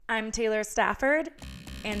I'm Taylor Stafford,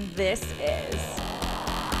 and this is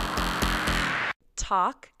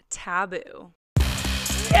Talk Taboo.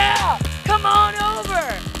 Yeah, come on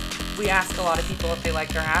over. We ask a lot of people if they like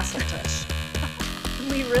their asshole touch.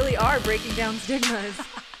 We really are breaking down stigmas.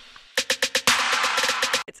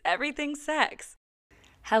 It's everything sex.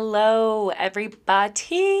 Hello,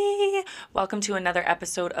 everybody. Welcome to another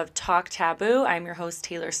episode of Talk Taboo. I'm your host,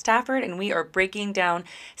 Taylor Stafford, and we are breaking down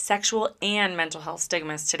sexual and mental health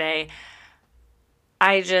stigmas today.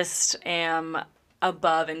 I just am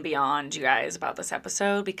above and beyond, you guys, about this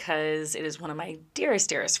episode because it is one of my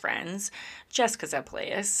dearest friends, Jessica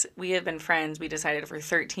Zeppelius. We have been friends, we decided, for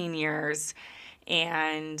 13 years,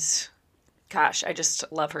 and gosh, I just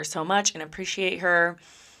love her so much and appreciate her.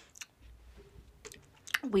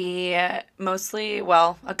 We mostly,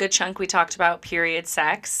 well, a good chunk, we talked about period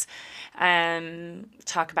sex,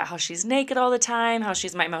 talk about how she's naked all the time, how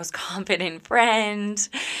she's my most confident friend,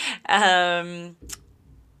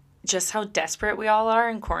 just how desperate we all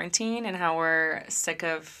are in quarantine and how we're sick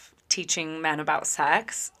of teaching men about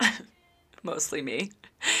sex, mostly me,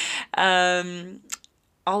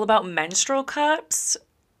 all about menstrual cups.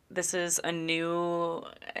 This is a new,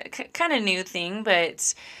 kind of new thing,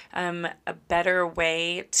 but a better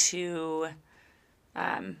way to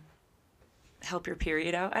help your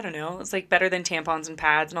period out. I don't know. It's like better than tampons and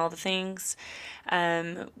pads and all the things.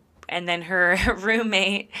 And then her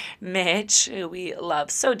roommate, Mitch, who we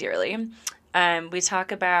love so dearly. We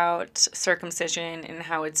talk about circumcision and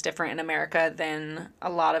how it's different in America than a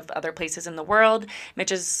lot of other places in the world.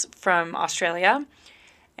 Mitch is from Australia.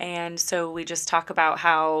 And so we just talk about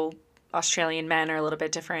how Australian men are a little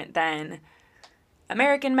bit different than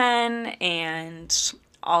American men and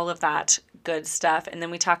all of that good stuff. And then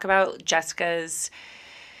we talk about Jessica's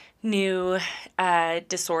new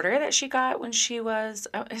disorder that she got when she was,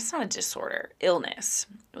 it's not a disorder, illness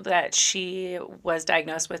that she was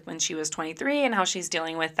diagnosed with when she was 23 and how she's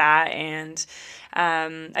dealing with that. And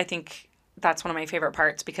I think that's one of my favorite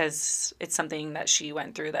parts because it's something that she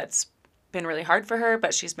went through that's been really hard for her,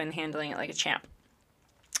 but she's been handling it like a champ.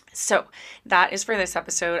 So that is for this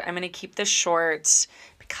episode. I'm going to keep this short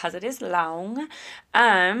because it is long.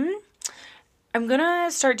 I'm going to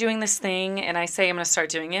start doing this thing, and I say I'm going to start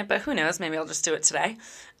doing it, but who knows, maybe I'll just do it today,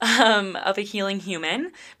 of a healing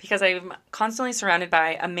human, because I'm constantly surrounded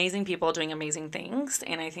by amazing people doing amazing things,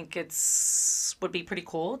 and I think would be pretty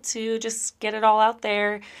cool to just get it all out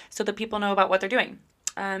there so that people know about what they're doing.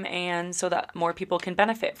 And so that more people can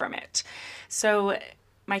benefit from it. So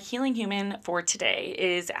my healing human for today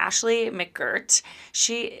is Ashley McGirt.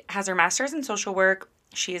 She has her master's in social work.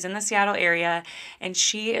 She is in the Seattle area, and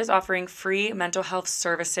she is offering free mental health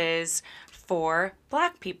services for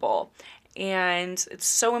Black people. And it's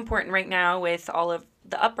so important right now with all of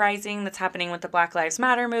the uprising that's happening with the Black Lives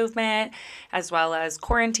Matter movement, as well as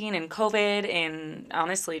quarantine and COVID, and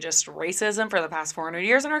honestly just racism for the past 400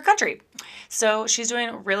 years in our country. So she's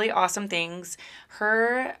doing really awesome things.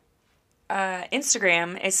 Her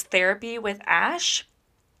Instagram is Therapy with Ash,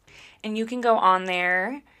 and you can go on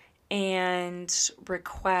there and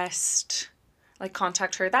request,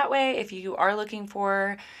 contact her that way if you are looking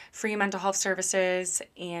for free mental health services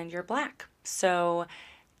and you're Black. So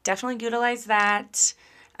definitely utilize that.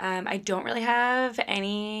 I don't really have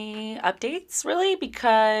any updates, really,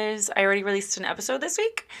 because I already released an episode this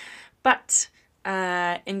week. But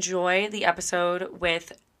enjoy the episode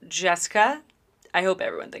with Jessica. I hope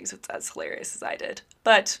everyone thinks it's as hilarious as I did,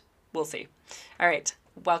 but we'll see. All right,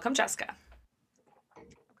 welcome, Jessica.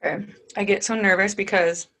 Okay, I get so nervous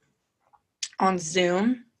because on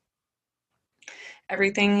Zoom,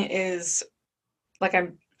 everything is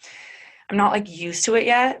I'm not used to it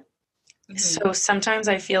yet. Mm-hmm. So sometimes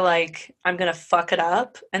I feel like I'm going to fuck it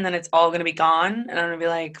up and then it's all going to be gone. And I'm going to be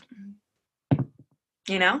like,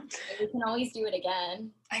 We can always do it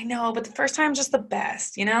again. I know, but the first time's just the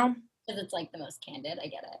best, Because it's the most candid. I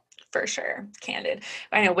get it. For sure. Candid.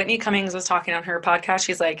 I know Whitney Cummings was talking on her podcast.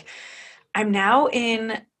 She's like, I'm now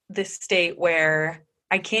in this state where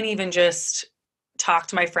I can't even just talk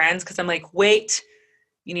to my friends because I'm like, wait,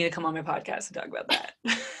 you need to come on my podcast and talk about that.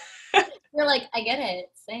 You're like, I get it.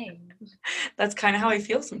 Same. That's kind of how I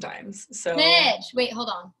feel sometimes. So Mitch, wait, hold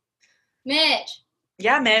on. Mitch.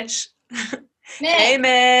 Yeah, Mitch. Mitch. Hey,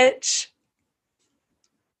 Mitch.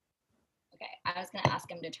 Okay, I was gonna ask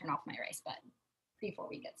him to turn off my rice, but before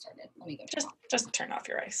we get started, let me go. Just turn off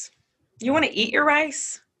your rice. You want to eat your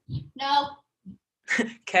rice? No.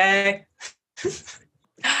 Okay.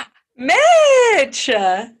 Mitch.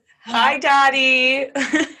 Hi, Daddy.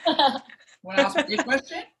 Want to ask me a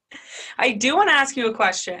question? I do want to ask you a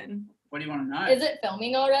question. What do you want to know? Is it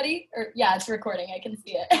filming already? Or yeah, it's recording. I can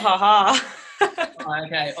see it. Haha. Oh,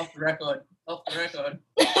 okay, off the record.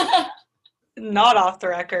 Not off the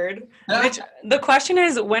record. Mitch, the question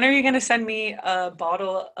is, when are you going to send me a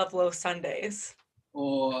bottle of Low Sundays?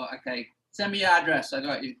 Or, okay, send me your address. I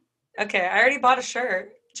got you. Okay, I already bought a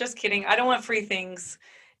shirt. Just kidding. I don't want free things.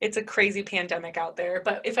 It's a crazy pandemic out there.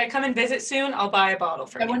 But if I come and visit soon, I'll buy a bottle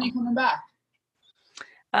for Okay, you. when are you coming back?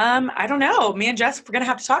 I don't know. Me and Jess, we're going to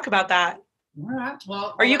have to talk about that. All right.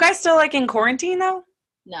 Well, Are you guys still like in quarantine though?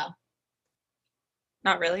 No.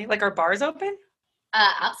 Not really. Like, are bars open?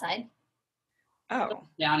 Outside. Oh.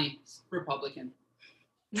 Downey, Republican.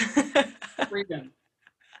 Freedom.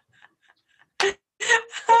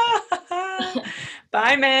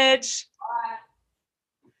 Bye, Mitch.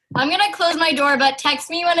 I'm gonna close my door, but text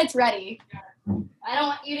me when it's ready. I don't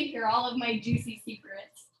want you to hear all of my juicy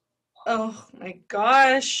secrets. Oh my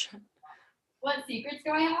gosh. What secrets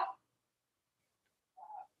do I have?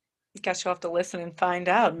 Guess you'll have to listen and find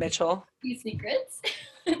out, Mitchell. Few secrets.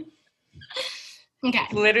 Okay.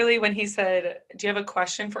 Literally, when he said, "Do you have a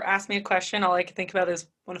question for? Ask me a question," all I could think about is,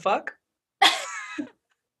 "Wanna fuck?"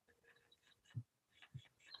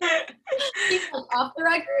 Off the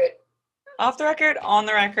record. Off the record, on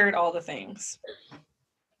the record, all the things.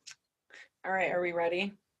 All right, are we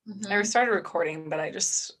ready? Mm-hmm. I started recording, but I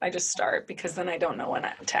just start because then I don't know when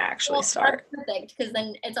to actually start. That's perfect, because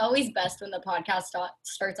then it's always best when the podcast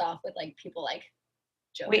starts off with like people like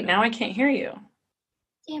joking. Wait, now I can't hear you.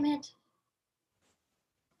 Damn it.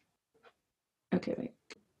 Okay, wait.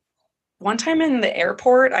 One time in the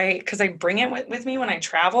airport, because I bring it with me when I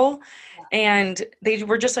travel, and they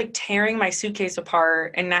were just like tearing my suitcase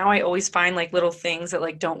apart, and now I always find like little things that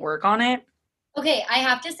like don't work on it. Okay, I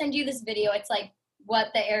have to send you this video. It's like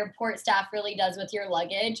what the airport staff really does with your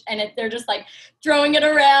luggage, and they're just like throwing it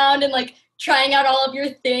around and like trying out all of your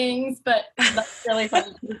things, but that's really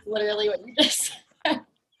funny. It's literally what you just said.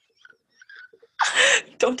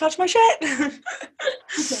 Don't touch my shit.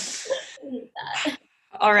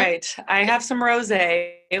 All right, I have some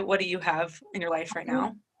rosé. What do you have in your life right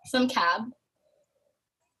now? Some Cab.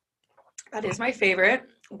 That is my favorite.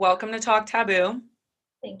 Welcome to Talk Taboo.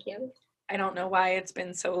 Thank you. I don't know why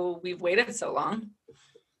we've waited so long.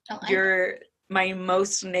 You're my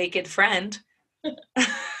most naked friend.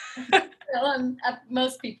 I'm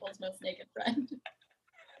most people's most naked friend.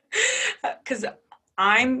 Because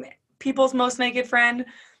I'm people's most naked friend,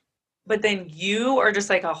 but then you are just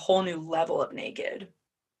like a whole new level of naked.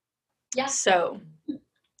 Yeah. So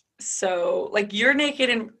like you're naked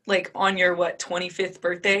and like on your 24th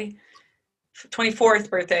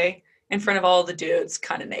birthday in front of all the dudes,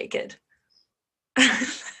 kind of naked.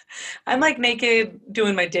 I'm like naked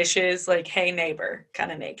doing my dishes, like, hey neighbor,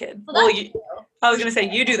 kind of naked. Well, I was gonna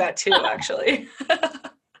say you do that too, actually.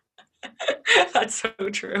 That's so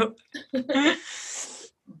true.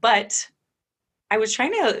 But I was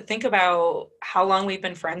trying to think about how long we've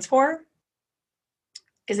been friends for.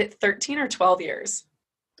 Is it 13 or 12 years?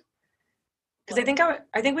 Because I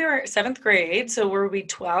think we were 7th grade, so were we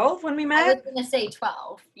 12 when we met? I was gonna say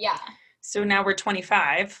 12. Yeah. So now we're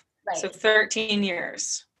 25. Right. So 13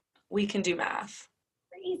 years. We can do math.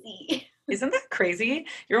 Crazy. Isn't that crazy?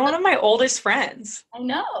 You're one of my oldest friends. I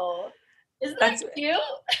know. Isn't that cute?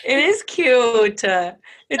 It is cute.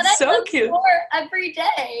 It's so cute. More every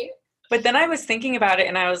day. But then I was thinking about it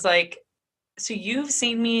and I was like, so you've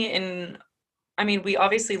seen me we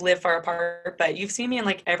obviously live far apart, but you've seen me in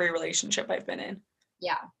like every relationship I've been in.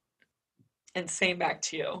 Yeah. And same back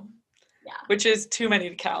to you. Yeah. Which is too many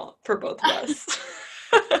to count for both of us.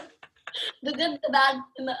 The good, the bad,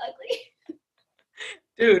 and the ugly.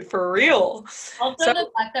 Dude, for real. Also,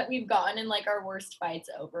 the fact that we've gotten in like our worst fights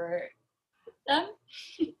over them.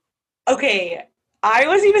 Okay, I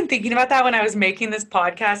was even thinking about that when I was making this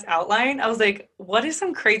podcast outline. I was like, what is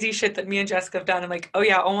some crazy shit that me and Jessica have done? I'm like, oh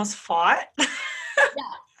yeah, almost fought. Yeah.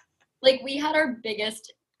 Like we had our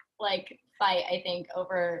biggest like fight, I think,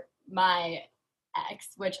 over my ex,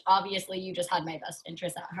 which obviously you just had my best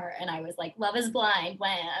interest at heart, and I was like, love is blind.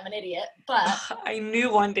 When I'm an idiot, but I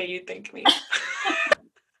knew one day you'd think me.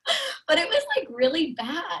 But it was like really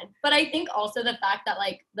bad. But I think also the fact that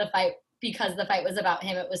like because the fight was about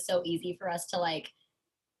him, it was so easy for us to like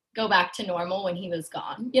go back to normal when he was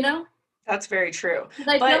gone, you know? That's very true.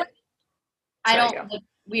 I feel like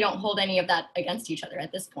we don't hold any of that against each other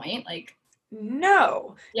at this point. Like,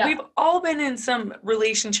 no. Yeah. We've all been in some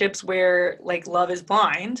relationships where like love is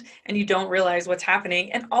blind and you don't realize what's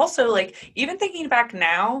happening. And also like even thinking back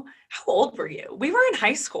now, how old were you? We were in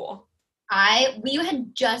high school. We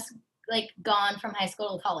had just like gone from high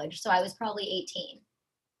school to college, so I was probably 18.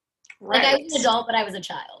 Right. Like I was an adult, but I was a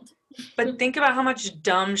child. But think about how much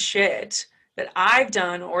dumb shit that I've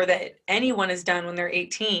done or that anyone has done when they're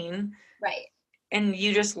 18, Right. and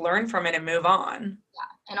you just learn from it and move on.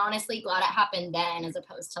 And honestly, glad it happened then as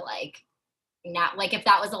opposed to like now. Like if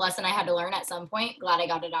that was a lesson I had to learn at some point, glad I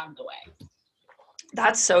got it out of the way.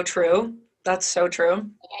 That's so true. That's so true.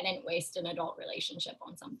 Like I didn't waste an adult relationship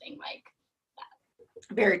on something like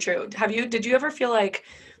Very true. Did you ever feel like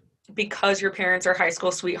because your parents are high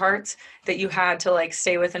school sweethearts that you had to like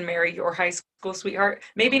stay with and marry your high school sweetheart?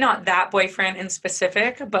 Maybe not that boyfriend in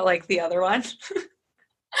specific, but like the other one. I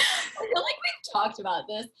feel like we've talked about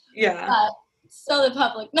this. Yeah. So the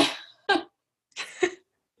public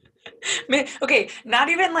Okay, not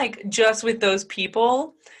even like just with those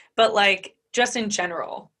people, but like just in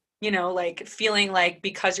general, like feeling like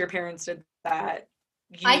because your parents did that,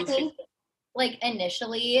 I think like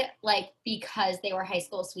initially, like because they were high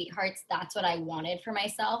school sweethearts, that's what I wanted for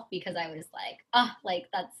myself because I was like, like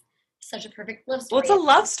that's such a perfect love story. Well, it's a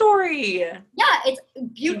love story. Yeah, it's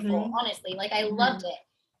beautiful, Mhm. honestly. Like I loved it.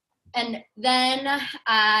 And then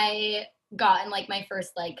I got in like my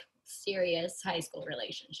first like serious high school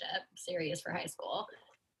relationship, serious for high school.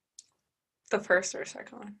 The first or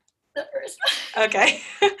second one? The first one. Okay.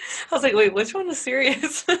 I was like, wait, which one was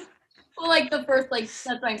serious? Well, like the first, like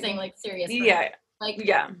that's what I'm saying, like serious. Yeah. Like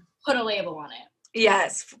Yeah. put a label on it.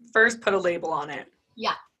 Yes. First, put a label on it.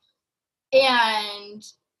 Yeah. And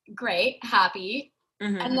great, happy.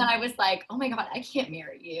 Mhm. And then I was like, oh my God, I can't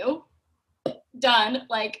marry you. Done.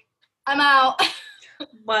 Like, I'm out.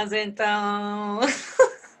 Wasn't though.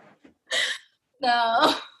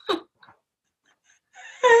 No.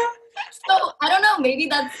 So I don't know, maybe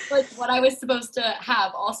that's like what I was supposed to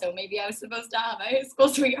have also. Maybe I was supposed to have a high school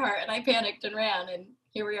sweetheart and I panicked and ran and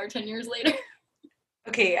here we are 10 years later.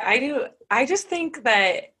 Okay, I just think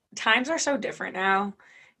that times are so different now.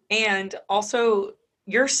 And also,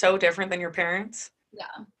 you're so different than your parents.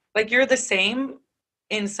 Yeah. Like, you're the same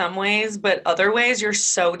in some ways, but other ways, you're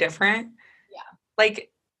so different. Yeah.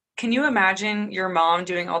 Like, can you imagine your mom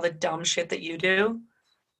doing all the dumb shit that you do?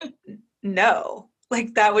 No.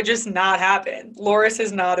 Like, that would just not happen. Loris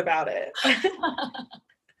is not about it.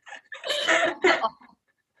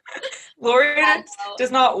 Lori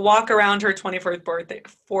does not walk around her 4th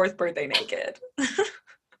birthday naked.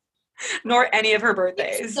 Nor any of her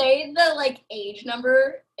birthdays. Say the like age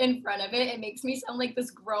number in front of it. It makes me sound like this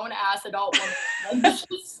grown ass adult woman like,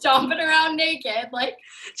 stomping around naked. Like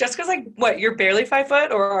Jessica's like, what? You're barely 5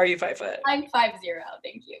 foot, or are you 5 foot? I'm 5'0".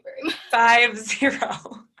 Thank you very much. 5'0".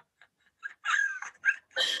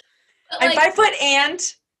 But, I'm like, 5 foot and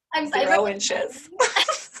I'm 0 inches.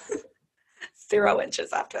 0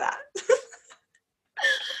 inches after that.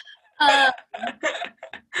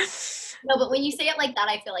 No, but when you say it like that,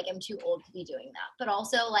 I feel like I'm too old to be doing that. But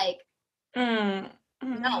also, like, no,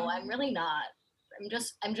 I'm really not.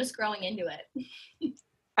 I'm just growing into it.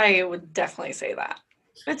 I would definitely say that.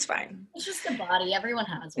 It's fine. It's just a body. Everyone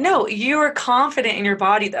has one. No, you are confident in your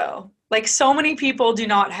body, though. Like, so many people do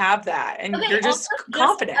not have that, and Okay, you're just also,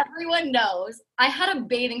 confident. Everyone knows I had a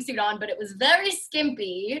bathing suit on, but it was very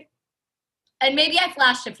skimpy, and maybe I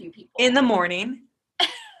flashed a few people. In the morning.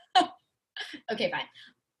 Okay, fine.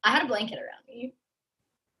 I had a blanket around me,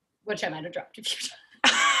 which I might have dropped a few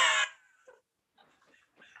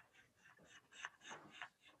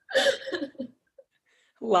times.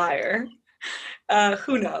 Liar.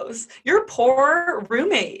 Who knows? Your poor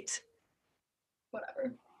roommate.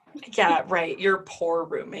 Whatever. Yeah, right. Your poor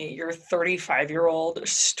roommate. Your 35-year-old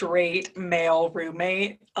straight male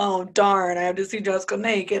roommate. Oh, darn. I have to see Jessica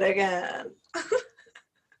naked again.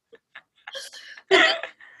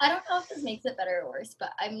 I don't know if this makes it better or worse, but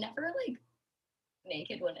I'm never like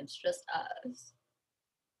naked when it's just us.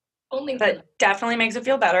 Only That definitely makes it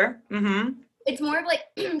feel better. Mm-hmm. it's more of like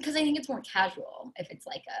because I think it's more casual if it's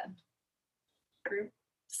like a group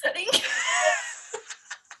setting.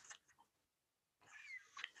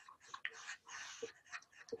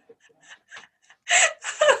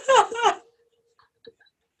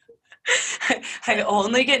 I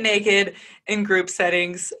only get naked in group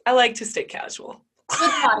settings. I like to stay casual. With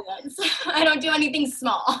audience. I don't do anything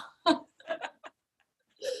small.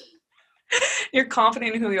 You're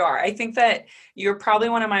confident in who you are. I think that you're probably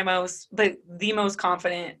one of the most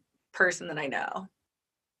confident person that I know.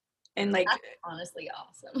 And like, That's honestly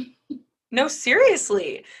awesome. no,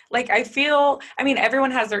 seriously. Like, I mean,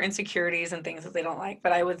 everyone has their insecurities and things that they don't like,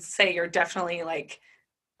 but I would say you're definitely like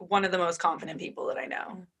one of the most confident people that I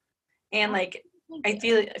know. And like, I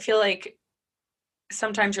feel like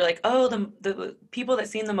sometimes you're like, oh, the people that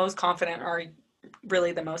seem the most confident are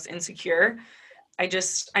really the most insecure.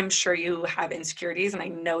 I'm sure you have insecurities and I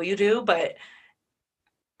know you do, but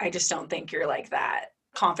I just don't think you're like that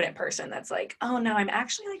confident person that's like, oh no, I'm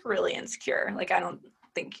actually like really insecure. Like, I don't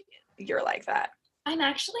think you're like that. I'm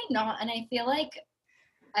actually not, and I feel like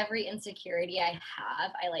every insecurity I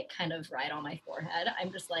have, I like kind of write on my forehead.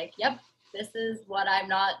 I'm just like, yep, this is what I'm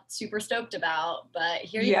not super stoked about, but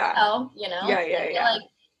here you Yeah. go, you know? Yeah, I feel yeah. like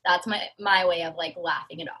that's my way of like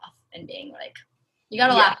laughing it off and being like, you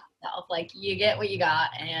gotta Yeah. laugh at yourself. Like, you get what you got,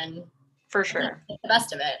 and For sure. make the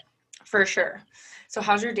best of it. For sure. So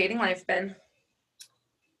how's your dating life been?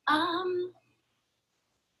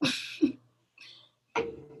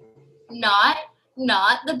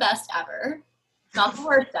 Not the best ever. Not the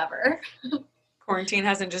worst ever. Quarantine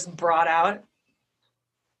hasn't just brought out.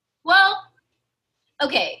 Well,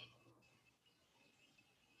 okay.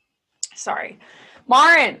 Sorry.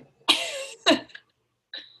 Marin.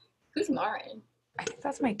 Who's Marin? I think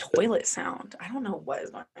that's my toilet sound. I don't know what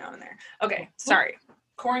is going on in there. Okay, sorry.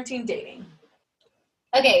 Quarantine dating.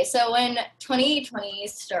 Okay, so when 2020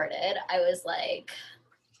 started, I was like,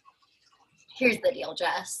 here's the deal,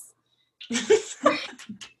 Jess.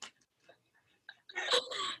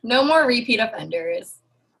 No more repeat offenders.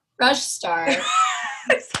 Fresh start.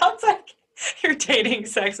 It sounds like you're dating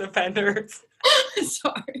sex offenders.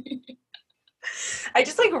 Sorry. I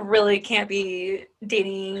just like really can't be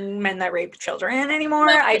dating men that rape children anymore.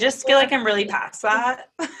 I just feel like I'm really past that.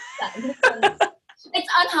 It's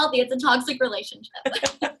unhealthy. It's a toxic relationship.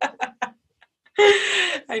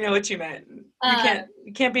 I know what you meant.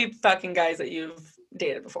 You can't be fucking guys that you've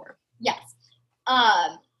dated before. Yes.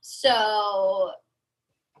 So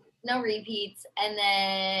no repeats, and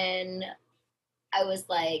then I was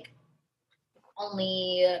like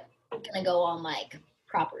only gonna go on like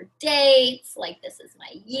proper dates, like this is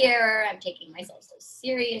my year, I'm taking myself so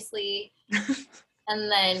seriously.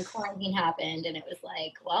 And then quarantine happened, and it was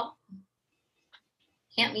like, well,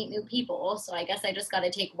 can't meet new people, so I guess I just got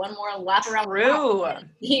to take one more lap around the block and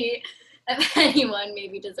see if anyone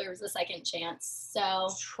maybe deserves a second chance. So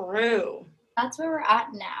True. that's where we're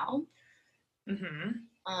at now.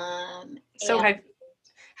 So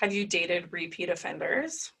have you dated repeat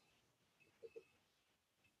offenders?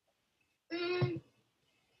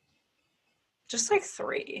 Just like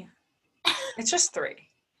 3. It's just 3.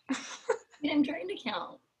 I'm trying to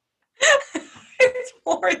count. It's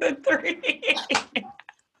more than 3.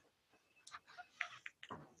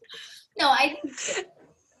 No, I think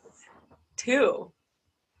 2.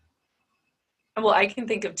 Well, I can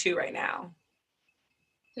think of 2 right now.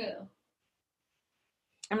 2.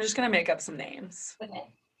 I'm just gonna make up some names.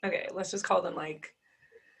 Okay. Let's just call them like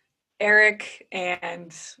Eric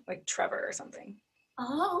and like Trevor or something.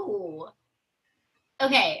 Oh.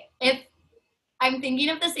 Okay, if I'm thinking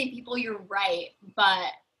of the same people, you're right,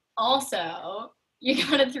 but also you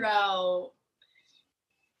gotta throw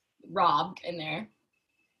Rob in there.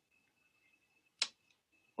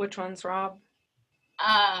 Which one's Rob?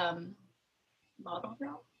 Model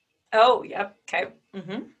Rob. Oh, yep. Okay.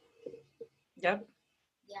 Yep.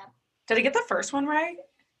 Yeah. Did I get the first one right?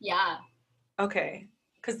 Yeah. Okay.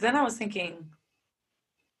 Because then I was thinking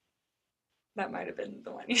that might have been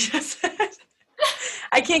the one you just said.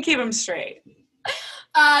 I can't keep him straight.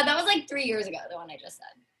 That was like 3 years ago, the one I just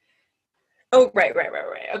said. Oh, right.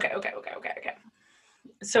 Okay.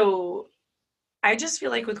 So I just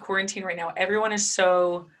feel like with quarantine right now, everyone is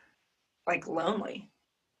so like lonely.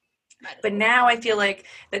 But now I feel like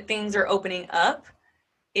that things are opening up.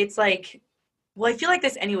 It's like, well, I feel like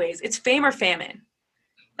this anyways. It's fame or famine.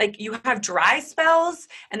 Like you have dry spells,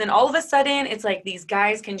 and then all of a sudden it's like these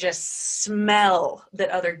guys can just smell that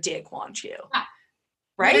other dick wants you. Yeah.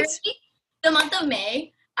 Right? Literally, the month of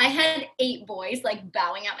May, I had 8 boys like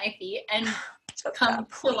bowing at my feet, and come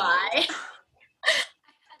July, I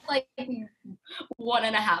had like 1.5 of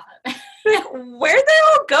them. Where'd they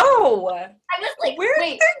all go? I was like, where'd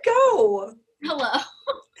wait, they go? hello.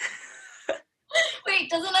 Wait,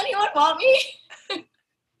 doesn't anyone want me?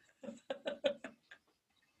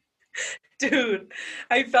 Dude,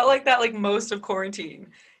 I felt like that like most of quarantine.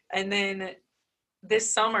 And then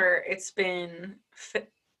this summer, it's been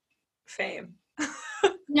fame. You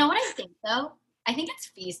know what I think, though? I think it's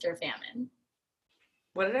feast or famine.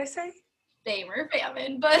 What did I say? Fame or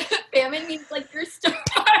famine, but famine means like you're starved.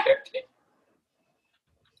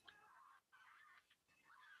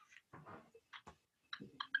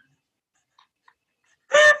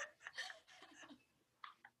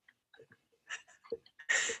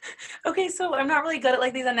 Okay, so I'm not really good at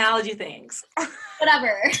like these analogy things.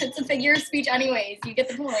 Whatever. It's a figure of speech anyways. You get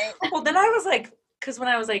the point. Well, then I was like, because when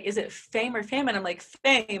I was like, is it fame or famine? I'm like,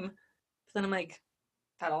 fame. But then I'm like,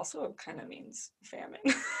 that also kind of means famine.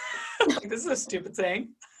 Like, this is a stupid saying.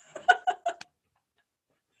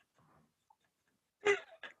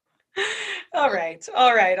 All right,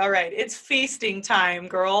 all right, all right. It's feasting time,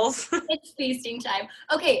 girls. It's feasting time.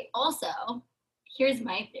 Okay, also, here's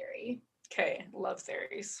my theory. Okay, love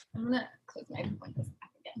theories. I'm gonna close my windows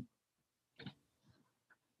back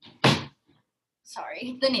again.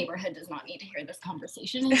 Sorry, the neighborhood does not need to hear this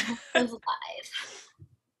conversation. It was live.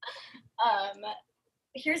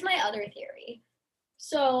 Here's my other theory.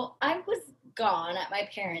 So I was gone at my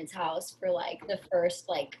parents' house for like the first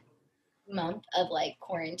like month of like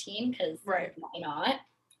quarantine because Right. why not?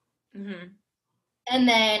 Mm-hmm. And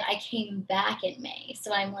then I came back in May.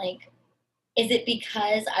 So I'm like, is it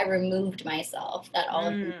because I removed myself that all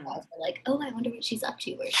of these guys were like, oh, I wonder what she's up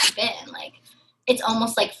to, where's she been? Like, it's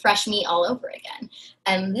almost like fresh meat all over again.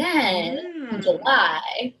 And then in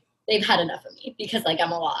July, they've had enough of me because like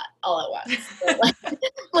I'm a lot all at once. So, like,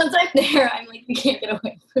 once I'm there, I'm like, you can't get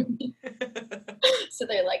away from me. So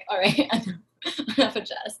they're like, all right, enough of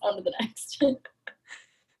Jess, on to the next.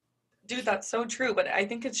 Dude, that's so true. But I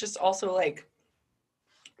think it's just also like,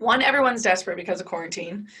 one, everyone's desperate because of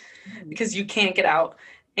quarantine, because you can't get out.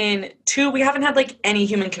 And two, we haven't had like any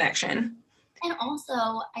human connection. And also,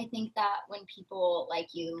 I think that when people like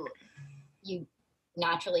you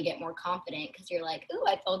naturally get more confident because you're like, ooh,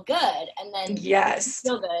 I feel good. And then Yes.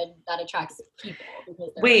 you feel good, that attracts people. Because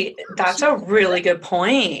Wait, like, that's a really good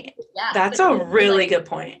point. yeah, That's but a you're really like, good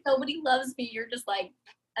point. nobody loves me. You're just like,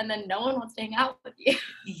 and then no one wants to hang out with you.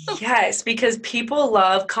 Yes, because people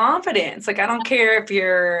love confidence. Like, I don't care if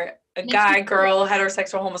you're a Makes guy, you girl,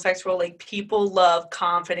 heterosexual, homosexual, like, people love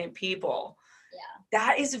confident people. Yeah.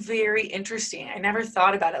 That is very interesting. I never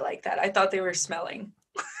thought about it like that. I thought they were smelling.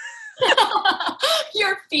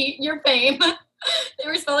 Your feet, your fame. They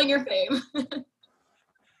were smelling your fame. God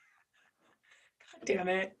damn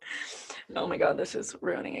it. Oh my God, this is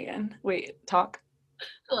ruining again. Wait, talk.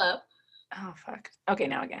 Hello. Oh, fuck. Okay,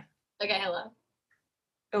 now again. Okay, hello.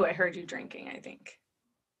 Oh, I heard you drinking, I think.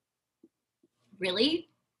 Really?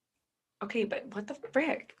 Okay, but what the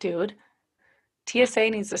frick, dude? TSA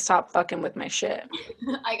needs to stop fucking with my shit.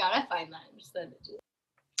 I gotta find that and just send it to you.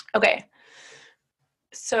 Okay.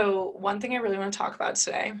 So one thing I really want to talk about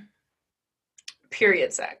today,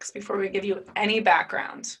 period sex, before we give you any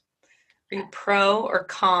background. Are you pro or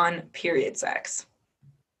con period sex?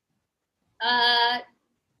 I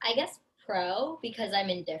guess pro because I'm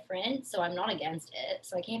indifferent, so I'm not against it.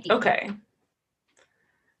 So I can't be. Okay.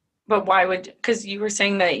 But why would, because you were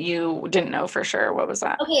saying that you didn't know for sure. What was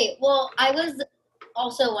that? Okay, well, I was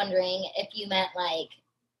also wondering if you meant like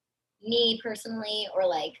me personally or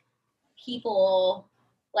like people.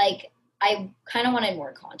 Like, I kind of wanted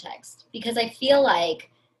more context because I feel like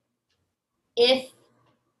if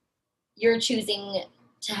you're choosing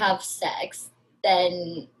to have sex,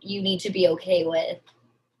 then you need to be okay with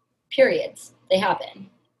periods. They happen.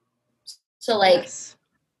 So, like, Yes.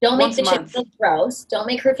 don't make Once the a chick month. feel gross. Don't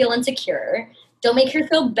make her feel insecure. Don't make her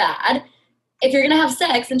feel bad. If you're going to have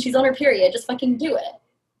sex and she's on her period, just fucking do it.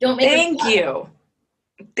 Don't make her Thank feel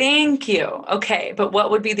you. Thank you. Okay, but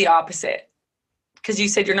what would be the opposite? Because you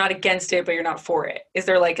said you're not against it, but you're not for it. Is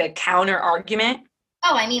there like a counter argument?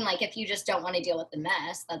 Oh, I mean, like, if you just don't want to deal with the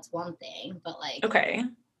mess, that's one thing. But, like, Okay,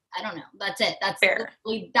 I don't know. That's it. That's fair.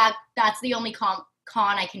 literally- that's the only con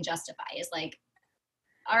I can justify is like,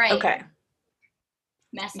 all right, Okay.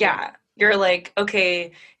 messy. Yeah. You're like,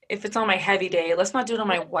 okay, if it's on my heavy day, let's not do it on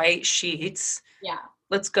my white sheets. Yeah.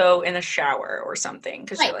 Let's go in the shower or something.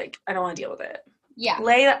 Because you're Right. like, I don't want to deal with it. Yeah.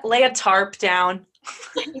 Lay a tarp down.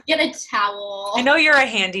 Get a towel. I know you're a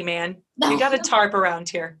handyman. You got a tarp around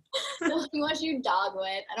here. You want your dog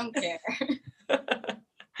wet. I don't care.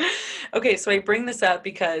 Okay, so I bring this up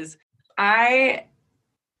because I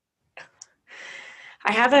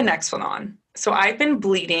have an Nexplanon. So I've been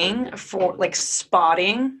bleeding for like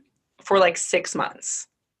spotting for like 6 months.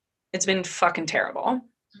 It's been fucking terrible.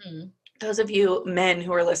 Those of you men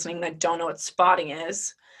who are listening that don't know what spotting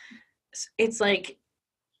is, it's like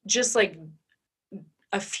just like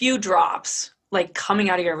a few drops like coming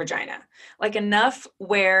out of your vagina. Like enough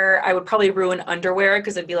where I would probably ruin underwear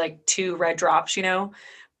because it'd be like 2 red drops, you know?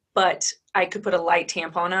 But I could put a light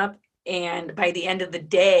tampon up, and by the end of the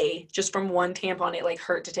day, just from one tampon, it like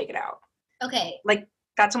hurt to take it out. Okay. Like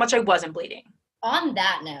that's how much I wasn't bleeding. On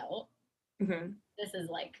that note, Mm-hmm. this is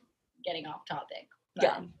like getting off topic.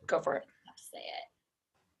 Yeah, go for it. I have to say it.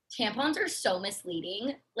 Tampons are so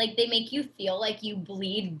misleading. Like, they make you feel like you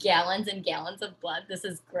bleed gallons and gallons of blood. This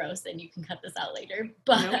is gross, and you can cut this out later.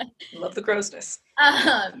 But Nope. Love the grossness.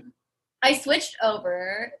 I switched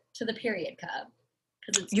over to the period cup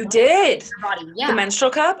because it's You so much did. better for your body. Yeah, The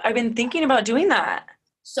menstrual cup? I've been thinking about doing that.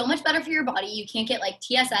 so much better for your body. You can't get like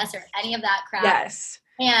TSS or any of that crap. Yes.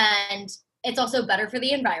 And it's also better for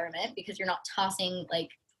the environment because you're not tossing like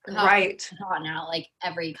Right. cotton out like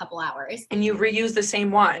every couple hours. And you reuse the same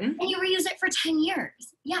one. And you reuse it for 10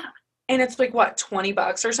 years. Yeah. And it's like what,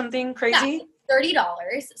 $20 or something crazy? Yeah,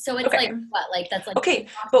 $30. So it's Okay. like what? Like that's like Okay,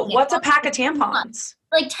 but what's a pack of tampons?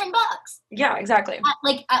 like $10. Yeah, exactly.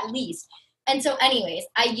 At least. And so anyways,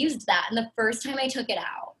 I used that, and the first time I took it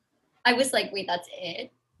out, I was like, wait, that's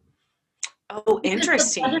it? Oh, Because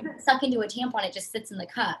interesting. the blood doesn't suck into a tampon, it just sits in the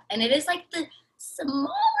cup. And it is like the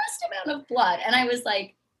smallest amount of blood. And I was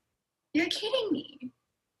like, you're kidding me.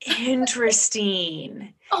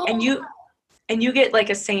 Interesting. Oh, And you get like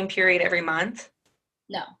a same period every month?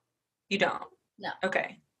 no, You don't? No.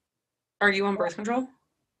 Okay. Are you on birth control?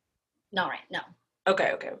 not right. No.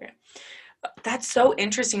 Okay. That's so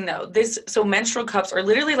interesting though. So menstrual cups are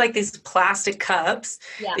literally like these plastic cups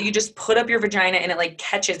Yeah. that you just put up your vagina and it like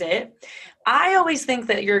catches it. I always think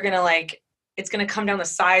that you're gonna like, it's gonna come down the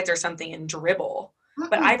sides or something and dribble.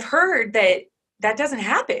 But Mm-mm. I've heard that doesn't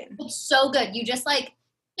happen. It's so good. You just like,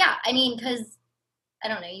 yeah, I mean, because I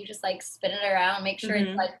don't know, you just like spin it around, make sure Mhm.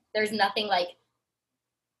 it's like there's nothing like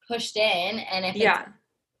pushed in, and if Yeah. it's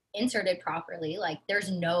inserted properly, like there's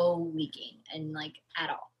no leaking and like at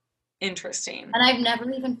all. Interesting. And I've never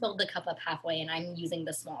even filled the cup up halfway, and I'm using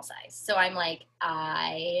the small size. So I'm like,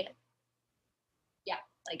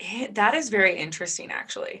 That is very interesting,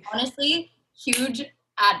 actually. honestly, huge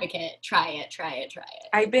advocate. Try it.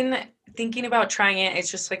 I've been thinking about trying it.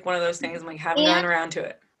 It's just like one of those things. I'm like, haven't Yeah. gotten around to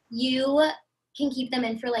it. You can keep them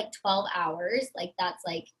in for like 12 hours. Like that's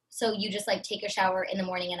like, so you just like take a shower in the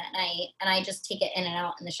morning and at night, and I just take it in and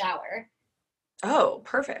out in the shower. Oh,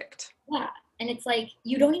 perfect. Yeah. And it's like,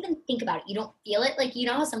 you don't even think about it. You don't feel it. Like, you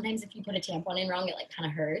know how sometimes if you put a tampon in wrong, it like kind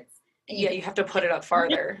of hurts? And Yeah, you have to put it up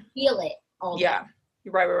farther. feel it all day. Yeah.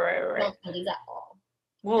 Right. You don't feel these at all.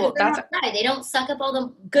 Well, They're that's not dry. They don't suck up all the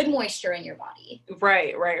good moisture in your body.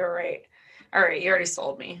 right. All right, you already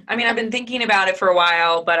sold me. I mean, I've been thinking about it for a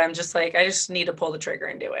while, but I'm just like, I just need to pull the trigger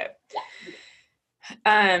and do it.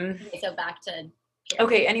 Yeah. Okay, so back to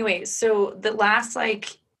Okay, anyway, so the last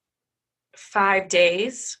like 5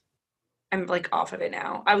 days, I'm like off of it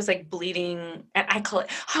now. I was like bleeding, and I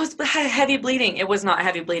was heavy bleeding. It was not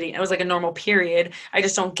heavy bleeding. It was like a normal period. I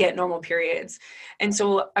just don't get normal periods. And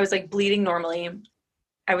so I was like bleeding normally.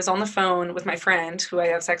 I was on the phone with my friend who I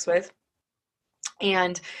have sex with.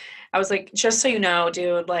 And I was like, just so you know,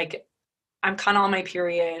 dude, like I'm kind of on my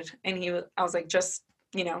period. And I was like, just,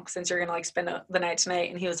 since you're going to like spend the night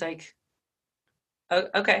tonight. And he was like, oh,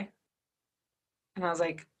 okay. And I was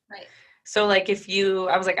like, Right. So like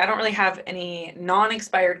I was like, I don't really have any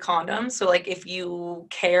non-expired condoms. So like if you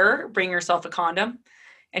care, bring yourself a condom.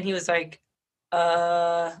 And he was like,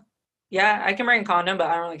 yeah, I can bring a condom, but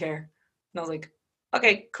I don't really care. And I was like,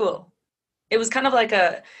 okay, cool. It was kind of like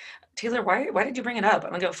Taylor, why did you bring it up? I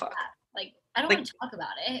don't give a fuck. Like, I don't Like- want to talk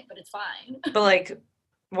about it, but it's fine. But like,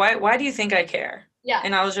 why do you think I care? Yeah.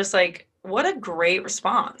 And I was just like, what a great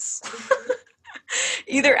response.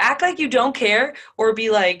 Either act like you don't care or be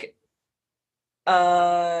like,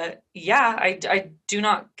 yeah, I do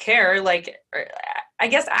not care. Like, I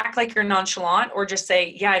guess act like you're nonchalant or just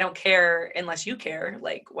say, yeah, I don't care unless you care,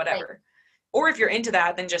 like whatever. Right. Or if you're into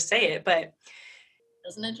that, then just say it. But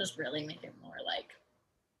Doesn't it just really make it more like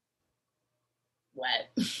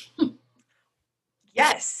wet?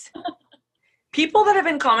 yes, people that have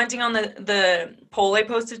been commenting on the poll I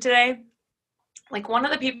posted today, like one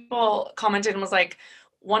of the people commented and was like,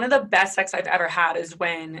 one of the best sex I've ever had is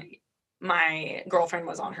when my girlfriend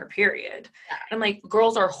was on her period. Yeah. I'm like,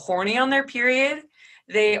 girls are horny on their period.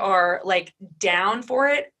 They are like down for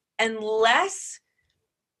it unless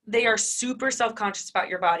they are super self-conscious about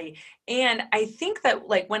your body. And I think that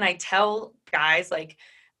like when I tell guys like,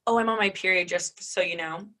 oh, I'm on my period, just so you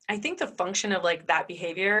know, I think the function of like that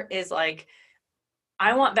behavior is like,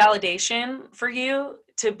 I want validation for you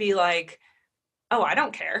to be like, oh, I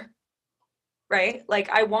don't care. Right? Like,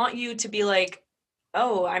 I want you to be like,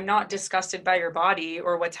 oh, I'm not disgusted by your body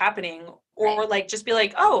or what's happening. Or Right. like, just be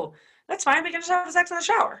like, oh, that's fine. We can just have sex in the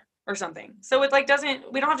shower or something. So it like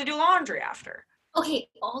we don't have to do laundry after. Okay,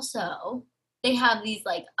 also, they have these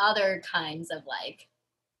like other kinds of like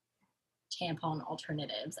tampon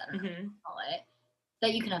alternatives, I don't know what Mhm. to call it,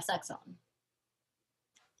 that you can have sex on.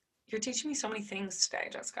 You're teaching me so many things today,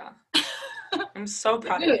 Jessica. I'm so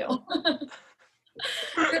proud of you.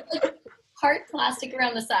 There's like hard plastic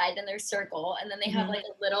around the side, then there's circle, and then they have Mhm. like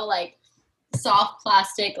a little like soft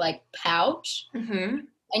plastic like pouch, Mm-hmm.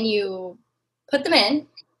 and you put them in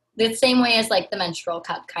the same way as like the menstrual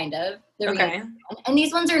cup kind of. They're Okay. reusable. And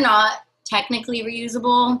these ones are not technically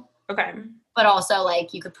reusable. Okay. but also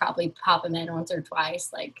like you could probably pop them in once or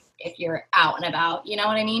twice, like if you're out and about, you know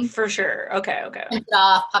what I mean? For sure. Okay. Rinse it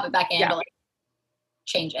off, pop it back in, Yeah. but like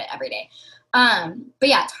change it every day. But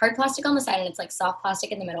yeah, it's hard plastic on the side and it's like soft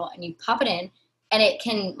plastic in the middle, and you pop it in and it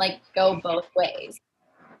can like go both ways.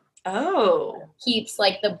 Oh. Keeps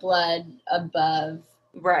like the blood above.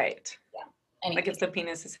 Right. Anyway. Like if the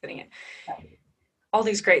penis is hitting it. Right. All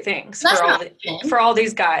these great things That's for all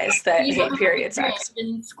these guys that You hate don't period have to sex.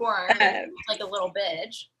 and squirm like a little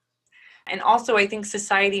bitch. And also, I think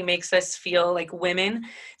society makes us feel like women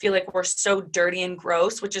feel like we're so dirty and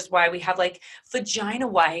gross, which is why we have like vagina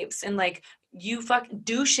wipes and like you fuck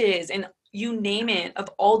douches and you name it, of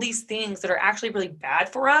all these things that are actually really bad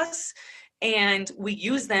for us. And we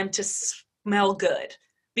use them to smell good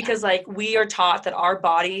because like we are taught that our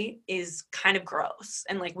body is kind of gross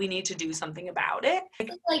and like we need to do something about it.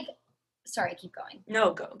 Like, sorry, keep going.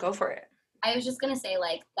 No, go for it. I was just going to say,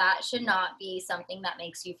 like, that should not be something that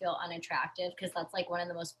makes you feel unattractive, because that's, like, one of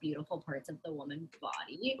the most beautiful parts of the woman's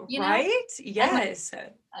body, you know? Right? Yes.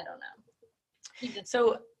 I don't know.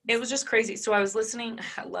 So it was just crazy. So I was listening.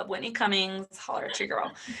 I love Whitney Cummings. Holler at your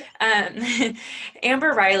girl.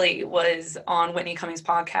 Amber Riley was on Whitney Cummings'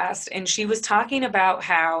 podcast, and she was talking about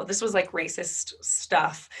how this was, like, racist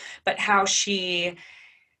stuff, but how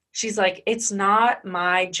she's like, it's not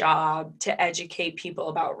my job to educate people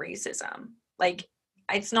about racism. Like,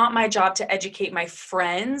 it's not my job to educate my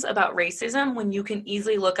friends about racism when you can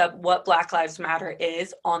easily look up what Black Lives Matter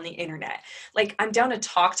is on the internet. Like, I'm down to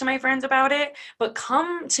talk to my friends about it, but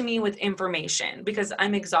come to me with information because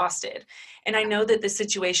I'm exhausted. And I know that this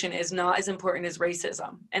situation is not as important as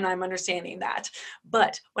racism, and I'm understanding that.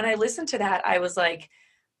 But when I listened to that, I was like,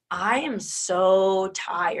 I am so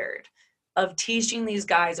tired of teaching these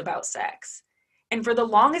guys about sex. And for the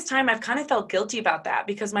longest time, I've kind of felt guilty about that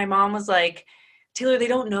because my mom was like, Taylor, they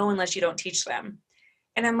don't know unless you don't teach them.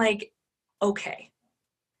 And I'm like, okay,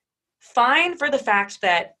 fine for the fact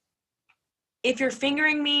that if you're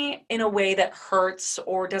fingering me in a way that hurts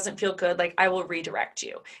or doesn't feel good, like I will redirect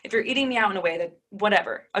you. If you're eating me out in a way that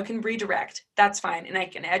whatever, I can redirect, that's fine. And I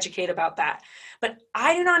can educate about that. But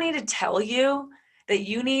I do not need to tell you that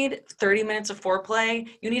you need 30 minutes of foreplay.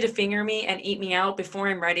 You need to finger me and eat me out before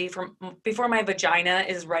I'm ready before my vagina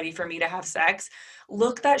is ready for me to have sex.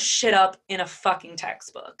 Look that shit up in a fucking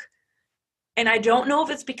textbook. And I don't know if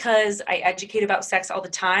it's because I educate about sex all the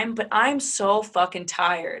time, but I'm so fucking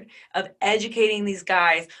tired of educating these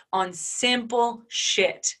guys on simple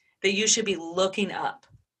shit that you should be looking up.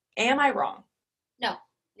 Am I wrong? No,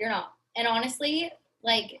 you're not. And honestly,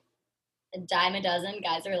 like, a dime a dozen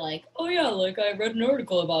guys are like, oh yeah, like I read an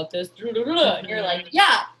article about this. And you're like,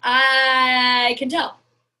 yeah, I can tell.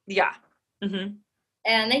 Yeah. Mm-hmm.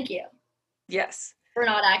 And thank you. Yes. For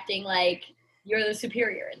not acting like you're the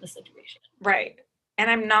superior in the situation. Right. And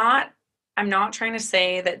I'm not trying to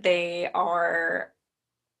say that they are,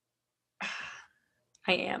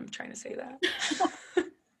 I am trying to say that.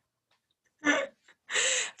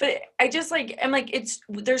 But I just like, I'm like,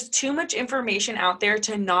 there's too much information out there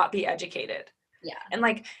to not be educated. Yeah. And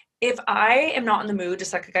like, if I am not in the mood to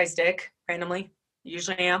suck a guy's dick randomly,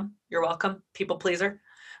 usually I am, you're welcome, people pleaser.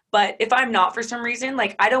 But if I'm not for some reason,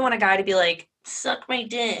 like, I don't want a guy to be like, suck my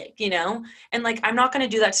dick, you know? And like, I'm not going to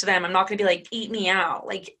do that to them. I'm not going to be like, eat me out,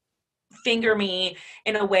 like finger me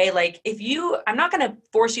in a way. Like I'm not going to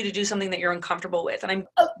force you to do something that you're uncomfortable with. And I'm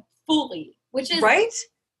fully, which is right.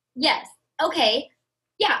 Yes. Okay.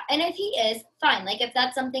 Yeah. And if he is, fine. Like if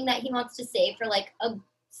that's something that he wants to save for like a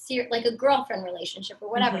girlfriend relationship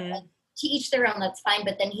or whatever, like, to each their own, that's fine.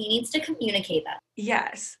 But then he needs to communicate that.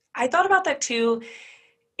 Yes. I thought about that too.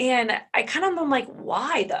 And I kind of am like,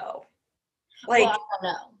 why though? Like, well, I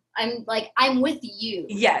don't know. I'm with you.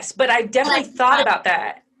 Yes, but I definitely thought about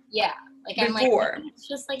that. Yeah. Like before. I'm like, it's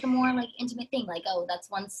just like a more like intimate thing. Like, oh,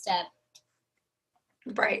 that's one step.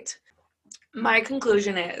 Right. My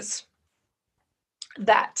conclusion is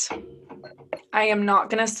that I am not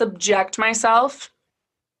going to subject myself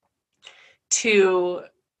to,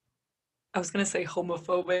 I was going to say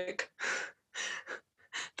homophobic.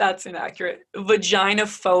 That's inaccurate.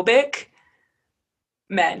 Vagina-phobic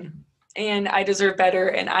men. And I deserve better.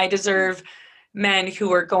 And I deserve men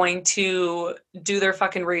who are going to do their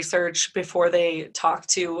fucking research before they talk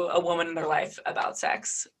to a woman in their life about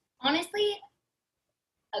sex. Honestly,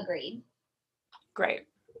 agreed. Great.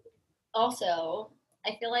 Also,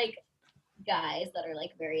 I feel like guys that are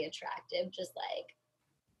like very attractive just like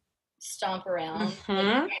stomp around.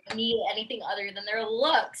 Like, they don't need anything other than their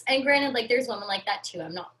looks. And granted, like there's women like that too.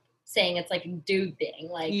 I'm not saying it's like a dude thing.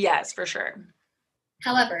 Like, yes, for sure.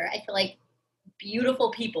 However, I feel like beautiful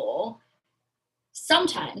people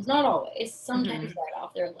Sometimes, not always. Sometimes Mhm. right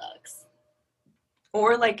off their looks.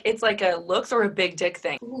 Or like it's like a looks or a big dick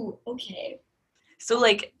thing. Ooh, okay. So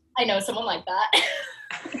like I know someone like that.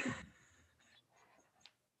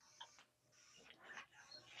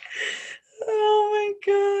 oh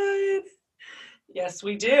my god. Yes,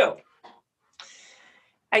 we do.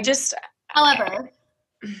 I just However,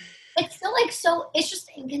 it's still like so, it's just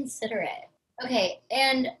inconsiderate. Okay,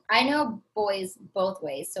 and I know boys both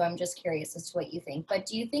ways, so I'm just curious as to what you think. But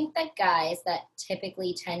do you think that guys that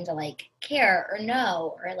typically tend to like care or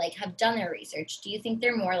know or like have done their research, do you think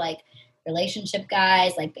they're more like relationship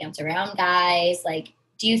guys, like bounce around guys? Like,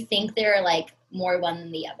 do you think they're like more one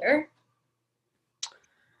than the other?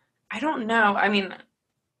 I don't know. I mean,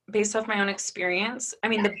 based off my own experience, I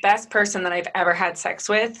mean, the best person that I've ever had sex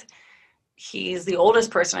with, he's the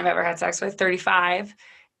oldest person I've ever had sex with, 35,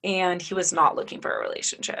 and he was not looking for a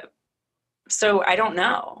relationship. So I don't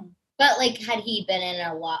know. But like, had he been in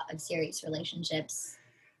a lot of serious relationships?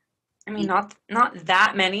 I mean, not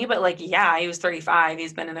that many, but like, yeah, he was 35.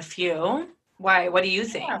 He's been in a few. Why? What do you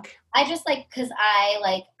think? I just like because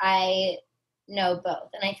I know both,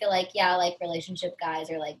 and I feel like yeah, like relationship guys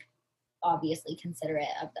are like obviously considerate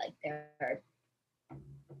of like their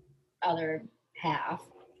other half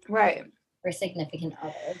Right. or significant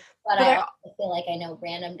other, but But I I, also feel like I know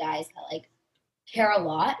random guys that like care a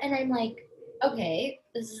lot, and I'm like, okay,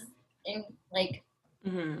 this is like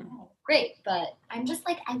mhm. great, but I'm just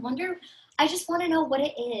like I wonder, I just want to know what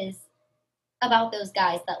it is about those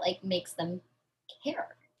guys that like makes them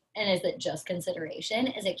care. And is it just consideration?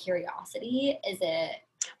 Is it curiosity? Is it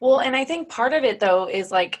Well, and I think part of it though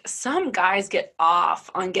is like some guys get off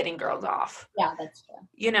on getting girls off. yeah, that's true.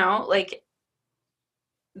 You know, like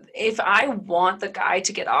if I want the guy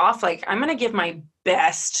to get off, like I'm gonna give my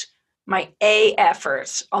best, my A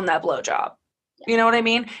effort on that blowjob. You know what I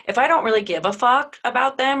mean? If I don't really give a fuck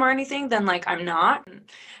about them or anything, then like I'm not.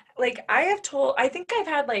 Like I think I've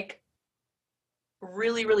had like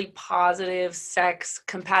really, really positive sex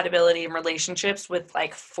compatibility and relationships with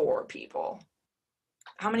like 4 people.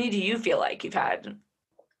 How many do you feel like you've had?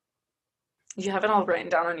 You have it all written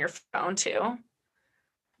down on your phone too.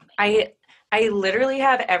 I I literally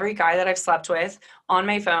have every guy that I've slept with on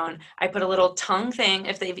my phone. I put a little tongue thing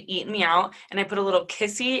if they've eaten me out, and I put a little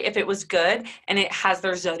kissy if it was good, and it has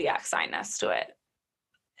their zodiac sign next to it.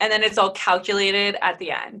 And then it's all calculated at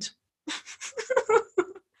the end.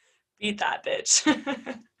 Beat that bitch.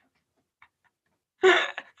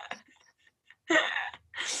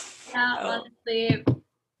 Yeah, Oh. honestly,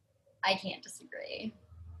 I can't disagree.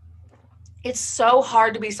 It's so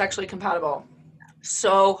hard to be sexually compatible.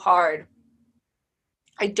 So hard.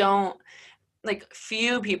 I don't like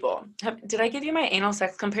few people. Did I give you my anal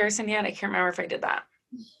sex comparison yet? I can't remember if I did that.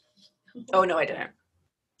 Oh no, I didn't.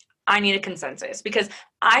 I need a consensus because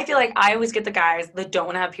I feel like I always get the guys that don't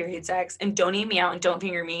want to have period sex and don't eat me out and don't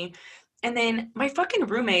finger me. And then my fucking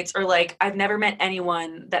roommates are like, I've never met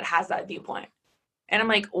anyone that has that viewpoint. And I'm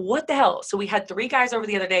like, what the hell? So we had 3 guys over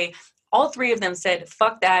the other day. All 3 of them said,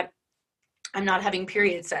 fuck that. I'm not having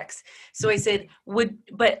period sex. So I said,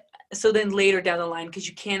 so then later down the line, because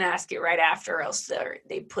you can't ask it right after, or else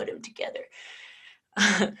they put them together.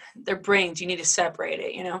 Their brains, you need to separate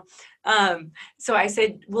it, you know? So I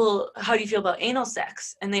said, well, how do you feel about anal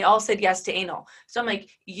sex? And they all said yes to anal. So I'm like,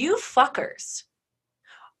 you fuckers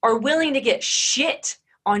are willing to get shit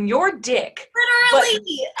on your dick.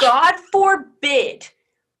 Literally. But God forbid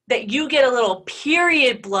that you get a little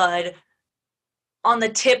period blood on the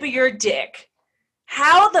tip of your dick.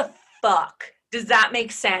 How the fuck does that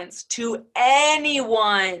make sense to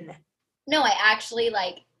anyone? No, I actually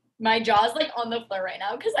like my jaw's like on the floor right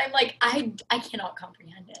now because I'm like I cannot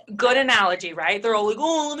comprehend it. Good analogy, right? They're all like,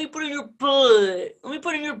 oh, let me put in your butt. Let me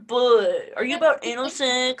put in your butt. Are you about anal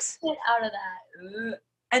sex? Get out of that. Ugh.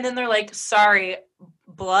 And then they're like, sorry,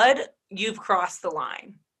 blood, you've crossed the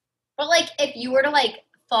line. But like if you were to like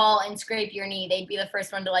fall and scrape your knee, they'd be the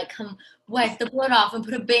first one to like come wipe the blood off and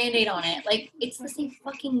put a band-aid on it. Like it's the same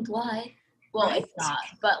fucking blood. Well, Right. it's not,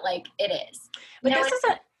 but like it is. But You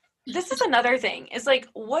know, this is another thing. Is like,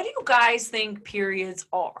 what do you guys think periods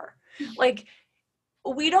are? Like,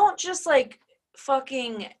 we don't just like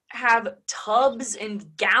fucking have tubs and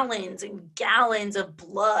gallons of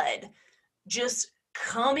blood just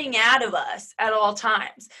coming out of us at all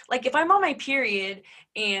times. Like if I'm on my period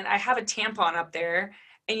and I have a tampon up there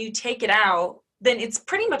and you take it out, then it's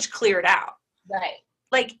pretty much cleared out. right.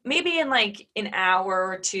 Like maybe in like an hour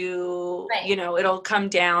or 2, Right. you know, it'll come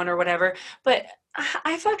down or whatever. But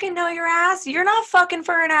I fucking know your ass. You're not fucking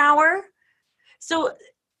for an hour. So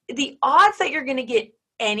the odds that you're going to get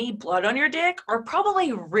any blood on your dick are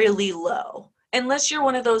probably really low. unless you're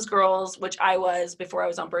one of those girls, which I was before I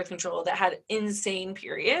was on birth control, that had insane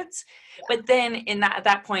periods. Yeah. But then at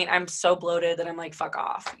that point, I'm so bloated that I'm like, fuck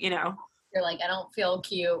off, you know? You're like, I don't feel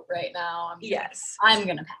cute right now. Yes. I'm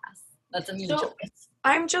gonna pass. That's a me choice.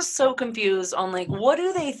 I'm just so confused on like, what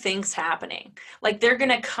do they think's happening? Like they're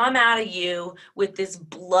gonna come out of you with this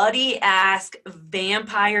bloody ass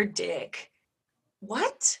vampire dick.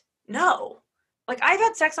 What? No. Like I've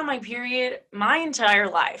had sex on my period my entire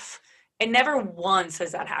life, and never once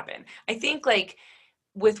has that happened. I think like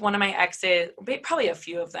with one of my exes, probably a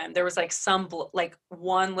few of them, there was like some like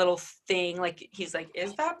one little thing, like he's like,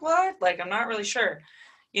 is that blood? Like I'm not really sure,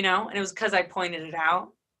 you know? And it was because I pointed it out.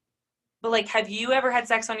 But like, have you ever had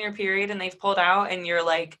sex on your period and they've pulled out and you're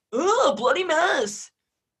like, oh, bloody mess?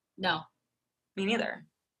 No. Me neither.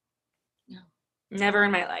 No. Never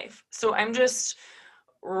in my life. So I'm just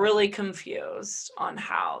really confused on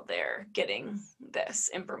how they're getting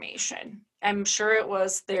this information. I'm sure it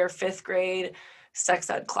was their 5th grade sex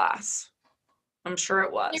ed class. I'm sure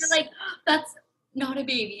it was. You're like, that's not a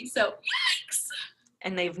baby, so yikes.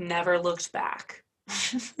 And they've never looked back.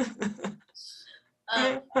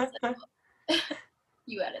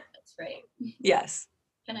 You edit this, right? Yes.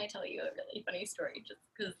 Can I tell you a really funny story just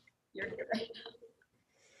because you're here right now?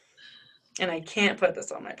 And I can't put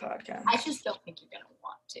this on my podcast. I just don't think you're gonna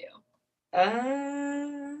want to.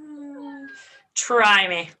 Try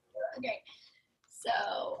me. Okay.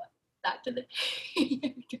 So back to the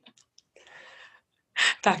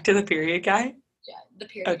Back to the period guy? yeah, the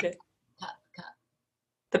period Okay. cup.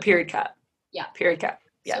 The period cup. Yeah. Period cup.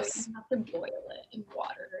 Yes. So you have to boil it in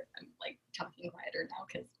water. I'm like talking quieter now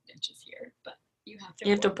because Mitch is here, but you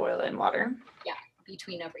have to boil it in water. Yeah,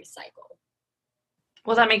 between every cycle.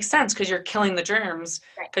 Well, that makes sense because you're killing the germs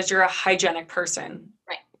because Right. you're a hygienic person.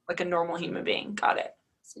 Right. Like a normal human being. Got it.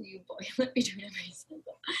 So you boil it between every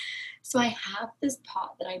cycle. So I have this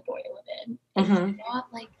pot that I boil it in. And Mhm. he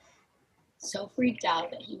got like so freaked out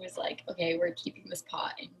that he was like, okay, we're keeping this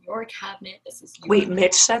pot in your cabinet. This is your Wait,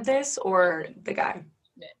 Mitch pot." said this or the guy?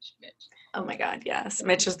 Mitch. Oh my God, yes.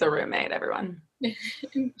 Mitch is the roommate, everyone.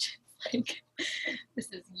 Just like,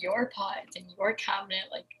 this is your pot. It's in your cabinet.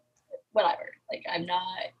 Like, whatever. Like, I'm not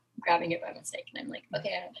grabbing it by mistake. And I'm like,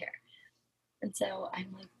 okay, I don't care. And so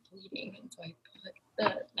I'm like bleeding. And so I put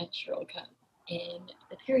the menstrual cup in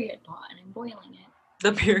the period pot and I'm boiling it.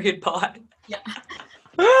 The period pot. Yeah.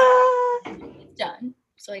 It's done.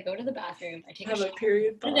 So I go to the bathroom. I take a Have a shower,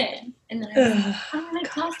 period put pot. it in. And then I was like, I'm going to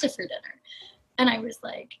pasta for dinner. And I was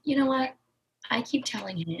like, you know what? I keep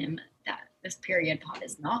telling him that this period pot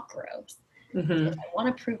is not gross. Mhm. If I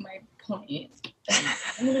want to prove my point, then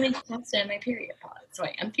I'm going to make pasta in my period pot. So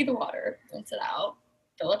I empty the water, rinse it out,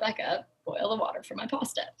 fill it back up, boil the water for my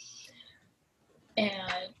pasta.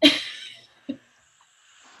 And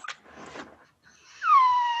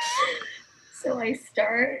so I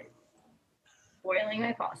start boiling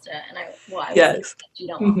my pasta, and I was Yes. like, you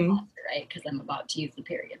don't want Mhm. pasta, right? Because I'm about to use the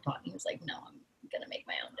period pot. And he was like, no, I'm going to make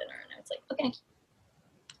my own dinner. And I was like, okay.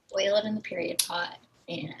 Boil it in the period pot,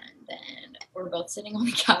 and then we're both sitting on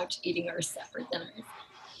the couch eating our separate dinners.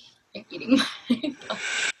 I'm eating my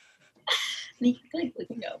pasta. And he kept like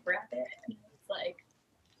looking over at it, and I was like,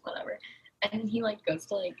 whatever. And then he like goes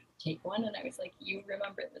to like take one, and I was like, you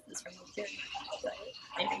remember this is from the period pot, right?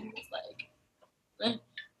 And he was like, eh.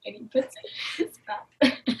 And he puts it in his mouth.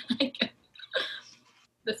 I go,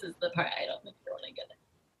 this is the part I don't think you're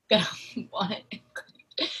gonna want it.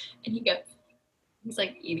 And he goes, he's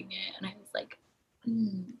like eating it, and I was like,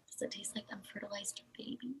 does it taste like unfertilized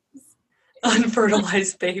babies?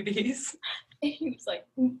 Unfertilized babies. And he was like,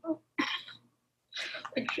 no.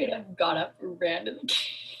 I should have got up and ran to the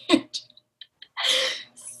kitchen.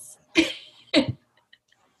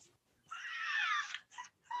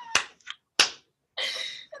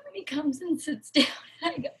 And then he comes and sits down,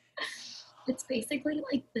 and I go, it's basically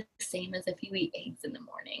like the same as if you eat eggs in the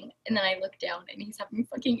morning. And then I look down, and he's having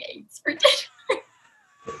fucking eggs for dinner.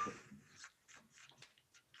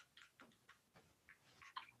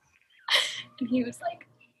 And he was like,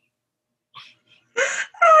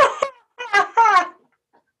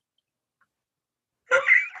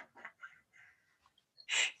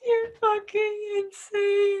 You're fucking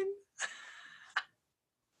insane.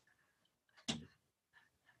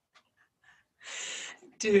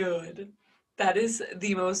 Dude, that is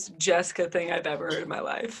the most Jessica thing I've ever heard in my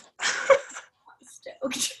life.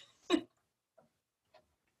 stoked.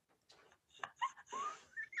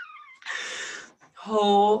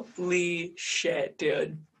 Holy shit,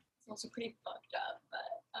 dude. It's also pretty fucked up,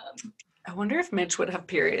 but I wonder if Mitch would have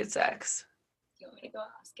period sex. do you want me to go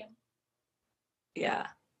ask him? Yeah.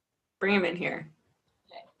 Bring him in here.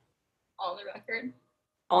 On the record.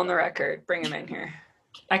 On the record. Bring him in here.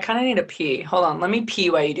 I kind of need a pee. Hold on. Let me pee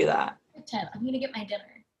while you do that. Break time. I'm gonna get my dinner.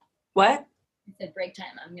 What? I said break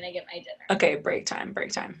time. I'm gonna get my dinner. Okay, break time.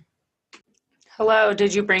 Hello,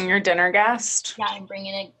 did you bring your dinner guest? Yeah, I'm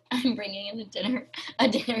bringing in a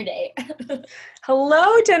dinner date.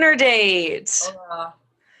 Hello, dinner date. Hola.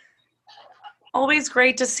 Always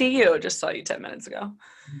great to see you. Just saw you 10 minutes ago.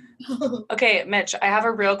 Okay, Mitch, I have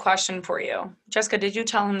a real question for you. Jessica, did you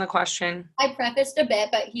tell him the question? I prefaced a bit,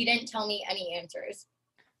 but he didn't tell me any answers.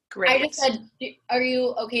 Great. I just said, are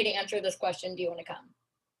you okay to answer this question? Do you want to come?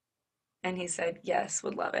 And he said, yes,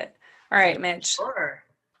 would love it. All right, Mitch, Sure.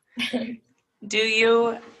 do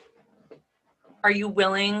you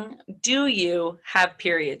have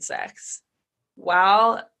period sex?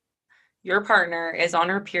 While your partner is on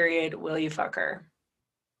her period, will you fuck her?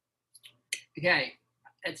 Okay,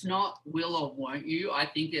 it's not will or won't you. I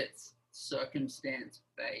think it's circumstance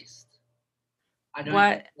based. I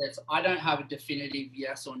don't have a definitive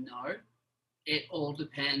yes or no. It all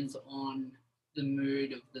depends on the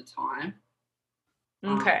mood of the time.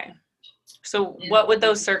 Okay. So what would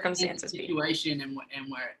those circumstances be? Situation and where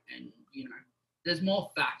you know, there's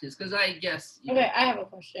more factors because I guess. Okay, I have a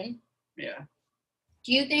question. Yeah.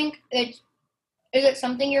 Do you think is it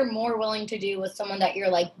something you're more willing to do with someone that you're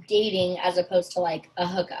like dating as opposed to like a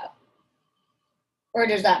hookup? Or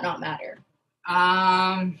does that not matter?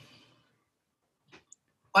 I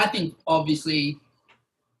think obviously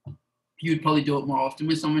you'd probably do it more often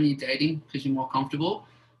with someone you're dating because you're more comfortable.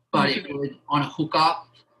 But if it would on a hookup,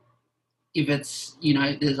 if it's, you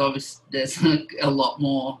know, there's a lot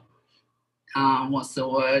more, what's the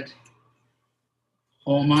word?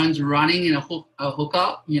 Hormones running in a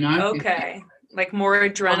hookup, you know? Okay. Like more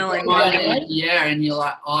adrenaline. Adrenaline. Yeah, and you're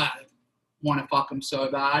like, oh, I want to fuck them so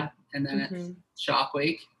bad. And then it's Shark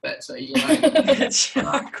Week. But so you're like,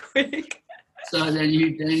 Shark Week. so then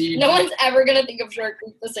you. No one's ever gonna think of Shark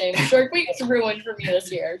Week the same. Shark Week is ruined for me this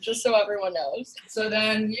year, just so everyone knows. So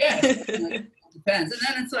then, yeah, it depends. And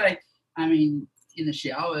then it's like, I mean, in the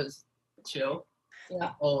showers, chill.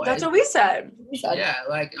 Yeah. Always. That's what we said. Yeah,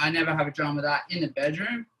 like I never have a drama with that. In the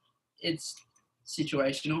bedroom, it's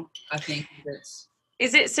situational. I think it's.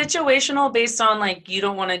 Is it situational based on like you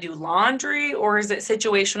don't want to do laundry, or is it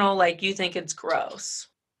situational like you think it's gross?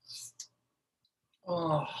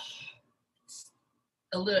 Oh,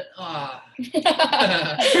 a little. I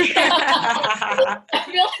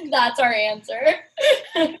feel like that's our answer.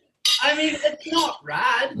 I mean, it's not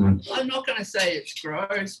rad. I'm not gonna say it's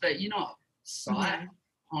gross, but you're not psyched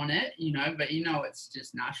on it, you know. But you know, it's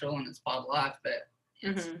just natural and it's part of life. But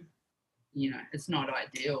it's, you know, it's not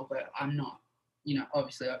ideal. But I'm not. You know,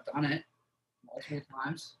 obviously I've done it multiple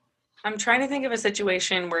times. I'm trying to think of a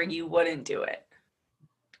situation where you wouldn't do it.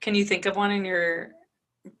 Can you think of one in your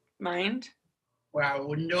mind? Where I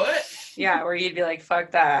wouldn't do it. Yeah, where you'd be like, fuck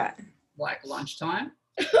that. Like lunchtime.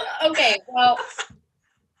 Okay, well,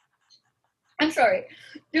 I'm sorry.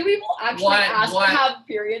 Do people actually ask to have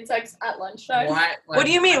period sex at lunchtime? What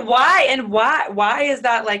do you mean? Why? And why is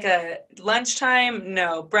that like a lunchtime?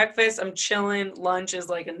 No. Breakfast, I'm chilling. Lunch is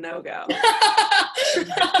like a no-go.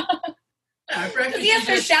 He has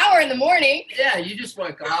to shower in the morning. Yeah, you just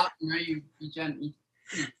woke up. You know, you gently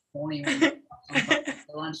morning.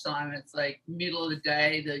 Lunchtime, it's like middle of the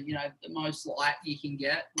day. The most light you can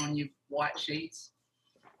get on your white sheets,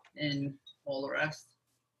 and all the rest.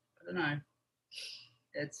 I don't know.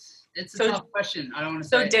 It's a tough question. I don't want to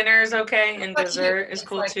say. So dinner's okay and dessert is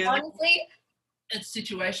cool too? Honestly, it's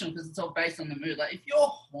situational because it's all based on the mood. Like if you're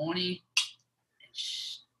horny and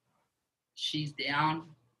she's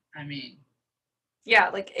down, I mean. Yeah,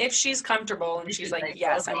 like if she's comfortable and she's like,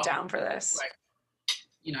 yes, I'm down for this. Like,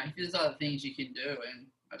 you know, if there's other things you can do, and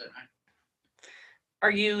I don't know.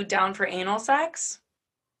 Are you down for anal sex?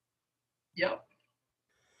 Yep.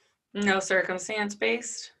 No circumstance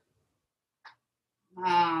based?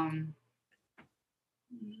 Not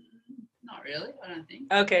really. I don't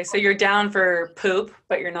think. Okay, so you're down for poop,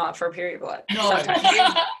 but you're not for period blood. No,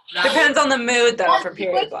 depends on the mood though for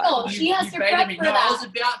period blood. She has to baited prep me. for No, that. I was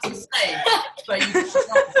about to say, but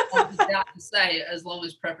I was about to say as long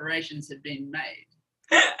as preparations had been made.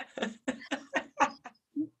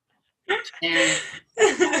 And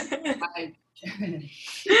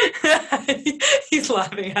He's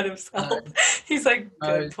laughing at himself. He's like,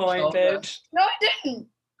 good point, bitch. No, I didn't.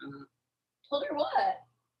 Told her what?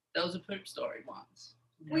 There was a poop story once.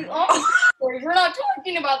 We're not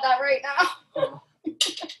talking about that right now.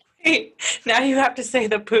 Hey, now you have to say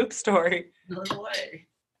the poop story. No way.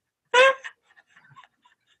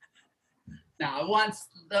 Now, once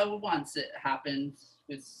it happened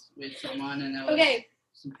with someone, and it was Okay,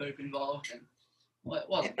 some poop involved, and well, it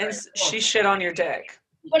wasn't And great. she shit on your dick.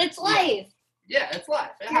 But it's life. Yeah, it's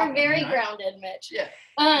life. It You're happens, very you know? grounded, Mitch. Yeah.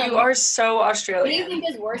 You are so What do you Australian. think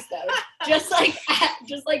is worse though? just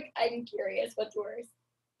like I'm curious, what's worse?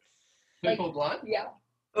 Poop or blood? Yeah.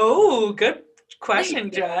 Oh, good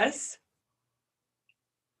question, Jess.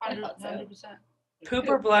 I thought so. 100%. Poop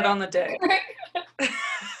or blood on the dick?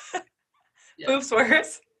 Yeah. Poop's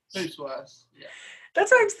worse. Poop's worse. Yeah.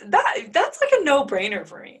 That's what that's like a no-brainer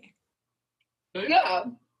for me. Poop? Yeah.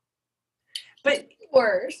 But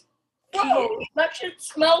Worse. Whoa, that shit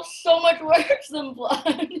smells so much worse than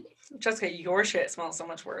blood. Jessica, your shit smells so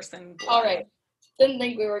much worse than blood. All right. Didn't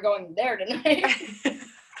think we were going there tonight.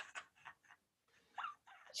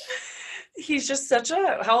 He's just such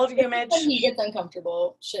a. How old are you, Mitch? When he gets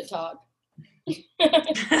uncomfortable, shit talk.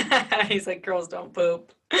 He's like, girls don't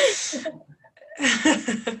poop.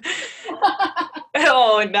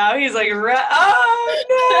 Oh, now he's like,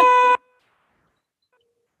 oh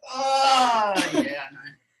Oh, yeah, I know.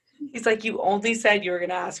 no! He's like, you only said you were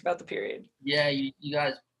gonna ask about the period. Yeah, you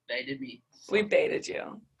guys baited me. We baited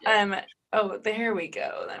you. Yeah. Oh, there we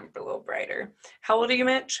go. Then a little brighter. How old are you,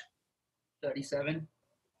 Mitch? 37.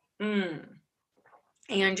 And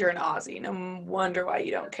you're an Aussie. No wonder why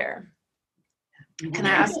you don't care. Can I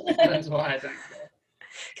ask? That's why I don't care.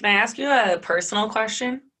 Can I ask you a personal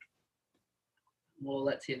question? Well,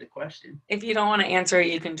 let's hear the question. If you don't want to answer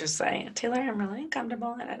it, you can just say, Taylor, I'm really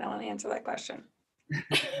uncomfortable and I don't want to answer that question.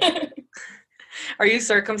 Are you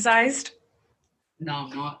circumcised? No, I'm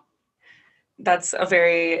not. That's a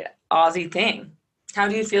very Aussie thing. How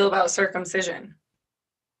do you feel about circumcision?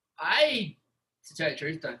 To tell you the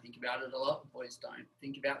truth, don't think about it a lot. Boys don't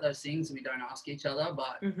think about those things, and we don't ask each other.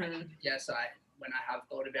 But yes, when I have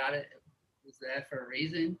thought about it, it was there for a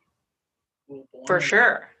reason. We were born For with it.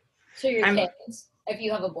 sure. So your kids, if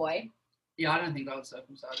you have a boy. Yeah, I don't think I would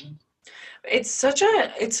circumcise them. It's such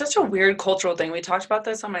a weird cultural thing. We talked about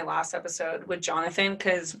this on my last episode with Jonathan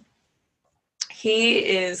because he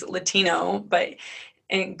is Latino,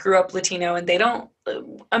 and grew up Latino, and they don't.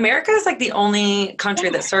 America is like the only country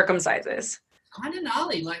that circumcises. Kind of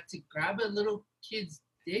gnarly, like to grab a little kid's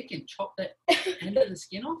dick and chop the end of the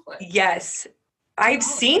skin off. Like, Yes, I've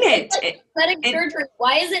seen it. Cosmetic surgery.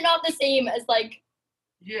 Why is it not the same as like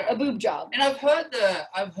yeah, a boob job? and I've heard the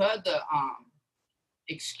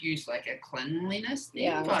excuse like a cleanliness thing.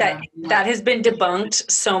 Yeah. but, That has been debunked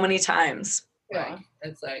so many times. Yeah.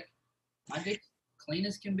 It's like my dick's clean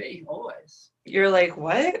as can be always. You're like,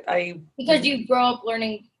 what? Because you grow up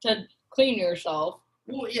learning to clean yourself.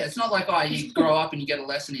 Well, yeah, it's not like you grow up and you get a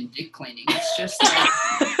lesson in dick cleaning. It's just like,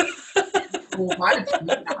 well, why did you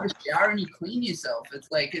have a shower and you clean yourself?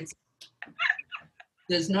 It's like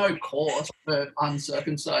there's no course for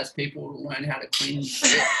uncircumcised people to learn how to clean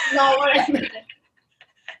shit. No, what I meant.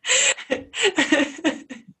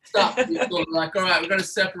 Stuff. You're sort of like, all right, we've got to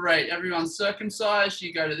separate. Everyone's circumcised.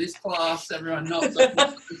 You go to this class. Everyone not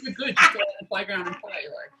circumcised. You're good. Just go to the playground and play.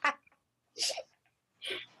 Like,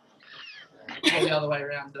 or the other way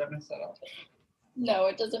around. Did I mess that up? No,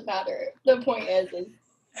 it doesn't matter. The point is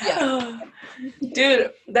yeah.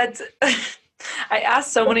 Dude, that's. I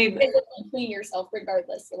asked so many. You clean yourself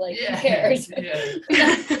regardless. So like, Yeah. who cares?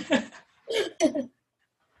 Yeah.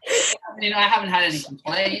 I mean, I haven't had any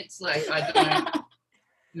complaints. Like, I don't.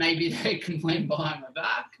 Maybe they complain behind my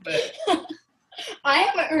back, but I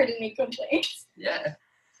haven't heard any complaints. yeah.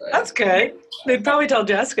 So, That's good. They'd probably tell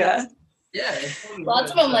Jessica. yeah. It's probably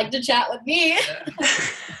Lots of good, them so, like to chat with me. yeah.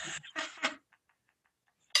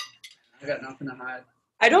 I got nothing to hide.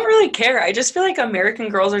 I don't really care. I just feel like American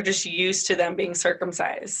girls are just used to them being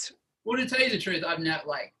circumcised. Well, to tell you the truth, I've never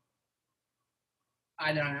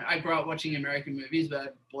I don't know. I grew up watching American movies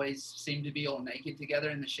where boys seem to be all naked together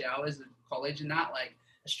in the showers at college and that. Like,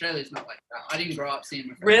 Australia's not like that. I didn't grow up seeing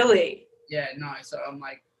my friends. Really? Yeah, no. So I'm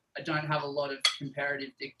like, I don't have a lot of comparative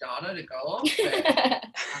dick data to go off.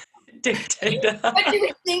 But Dick data. But do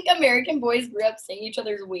you think American boys grew up seeing each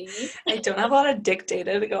other's weenies? I don't have a lot of dick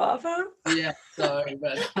data to go off of. yeah, so,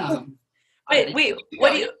 but, Wait,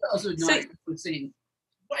 what do you? Also, so- we've seen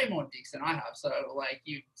way more dicks than I have. So, like,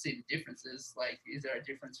 you see the differences. Like, is there a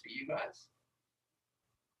difference for you guys?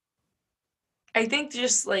 I think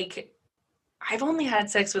just like I've only had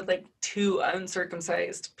sex with like 2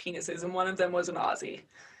 uncircumcised penises, and one of them was an Aussie.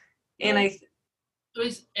 And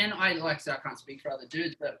And I like I said, I can't speak for other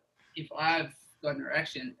dudes, but if I've got an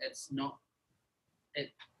erection, it's not.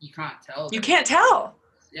 You can't tell. you can't tell,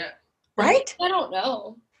 Yeah. right? I don't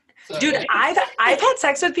know. So, Dude, I've had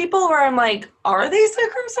sex with people where I'm like, are they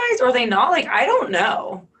circumcised or are they not? Like, I don't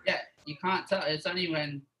know. yeah, you can't tell. It's only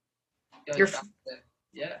when it goes You're back to-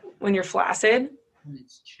 yeah. When you're flaccid. And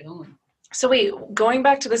it's chilling. So wait, going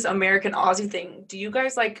back to this American Aussie thing, do you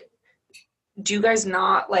guys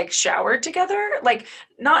not like shower together? Like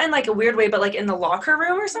not in like a weird way, but like in the locker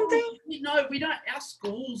room or something? No, we don't. Our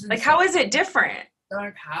schools and Like how is it different?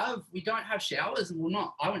 we don't have showers. Well,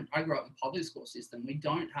 not I grew up in public school system. We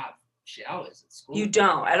don't have showers at school. You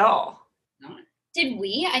don't at all. No. Did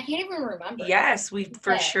we? I can't even remember. Yes, we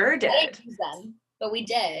for sure I did. didn't use them, but we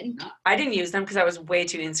did. I didn't use them because I was way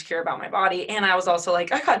too insecure about my body, and I was also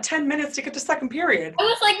like, I got 10 minutes to get to second period. I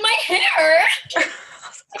was like, my hair.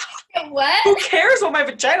 Get wet. Who cares what my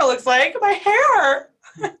vagina looks like? My hair.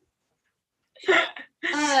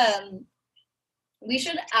 We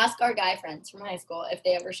should ask our guy friends from high school if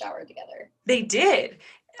they ever showered together. They did.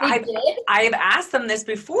 They did? I've asked them this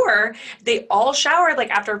before. They all showered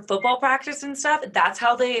like after football practice and stuff. That's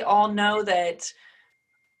how they all know that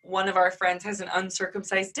one of our friends has an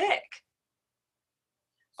uncircumcised dick.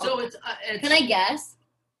 So it's Can I guess?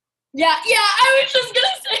 Yeah, I was just gonna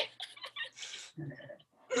say.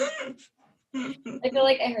 I feel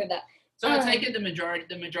like I heard that. So I take it the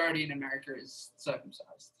majority in America is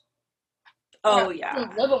circumcised. Oh yeah.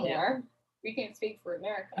 Livermore. We can't speak for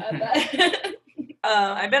America, but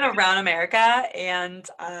I've been around America and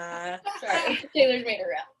sorry, Taylor's made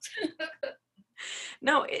around.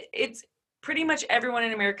 no, it's pretty much everyone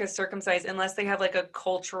in America is circumcised unless they have like a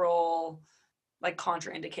cultural like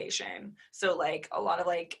contraindication. So like a lot of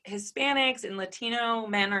like Hispanics and Latino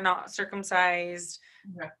men are not circumcised.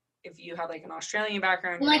 Okay. If you have like an Australian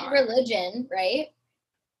background, And like religion, right?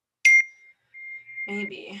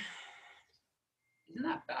 maybe. Isn't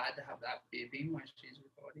that bad to have that beeping when she's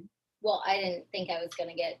recording? Well, I didn't think I was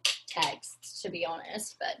gonna get texts, to be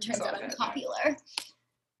honest, but turns all out I'm good. popular.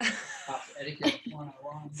 Etiquette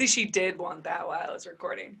 101. See, she did want that while I was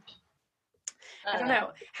recording. I don't Uh,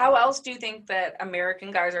 know. How else do you think that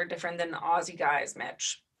American guys are different than Aussie guys,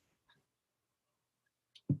 Mitch?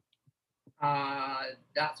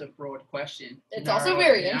 That's a broad question. It's Narrow also it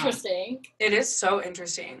very down. interesting. It is so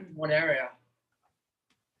interesting. What area?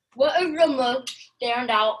 What is the most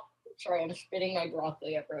standout? Sorry, I'm spitting my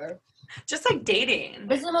broccoli everywhere. Just like dating.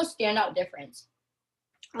 What's the most standout difference?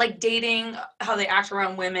 Like dating, how they act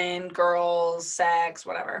around women, girls, sex,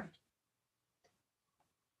 whatever.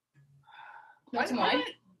 What's I mine?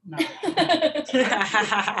 No.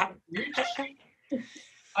 I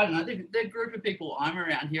I don't know. The group of people I'm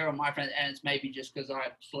around here are my friends, and it's maybe just because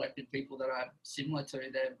I've selected people that are similar to.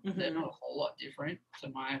 They're not a whole lot different to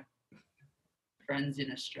my friends in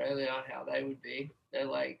Australia, how they would be. They're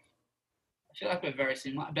like, I feel like we're very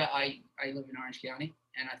similar. But I live in Orange County,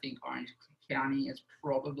 and I think Orange County is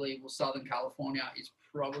probably, well, Southern California is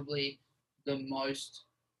probably the most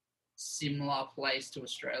similar place to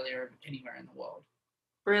Australia of anywhere in the world.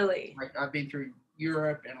 really? Like I've been through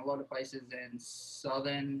Europe and a lot of places, and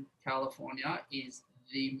Southern California is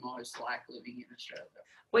the most like living in Australia.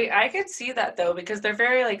 Wait, I could see that though, because they're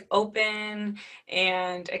very like open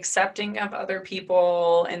and accepting of other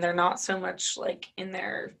people, and they're not so much like in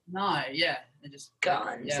their No, yeah, they're just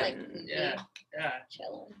guns. Yeah, and yeah,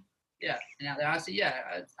 Chilling. yeah. And out there, I see. Yeah,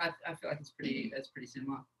 I feel like it's pretty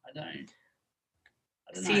similar. I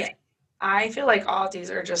don't see, know. I feel like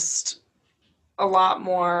Aussies are just a lot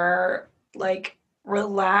more like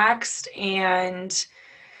relaxed, and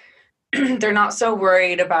they're not so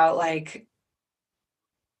worried about like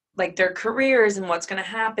their careers and what's going to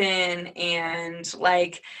happen, and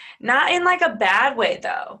like not in like a bad way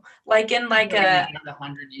though, like in like a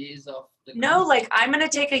 100 years off. no, like I'm going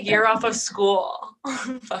to take a year off of school.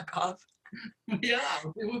 Fuck off. Yeah,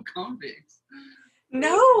 we were convicts.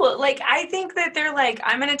 No, like I think that they're like,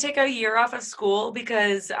 I'm going to take a year off of school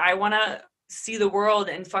because I want to see the world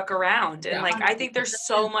and fuck around. And Yeah, like, I think there's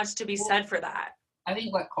so much to be Well, said for that. I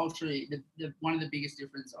think like culturally, the one of the biggest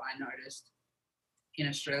difference I noticed in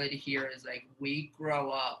Australia to here is like we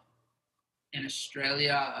grow up in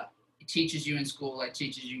Australia. It teaches you in school, like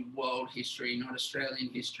teaches you world history, not Australian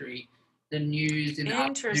history. The news in the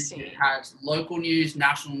Interesting. afternoon has local news,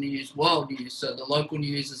 national news, world news. So the local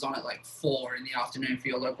news is on at like 4 in the afternoon for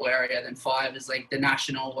your local area. Then 5 is like the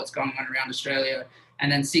national, what's going on around Australia. And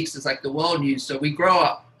then 6 is like the world news. So we grow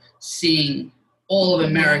up seeing all of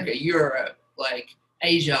America, Europe, like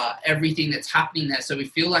Asia, everything that's happening there. So we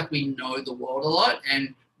feel like we know the world a lot,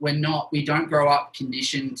 and we don't grow up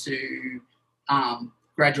conditioned to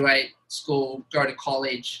graduate school, go to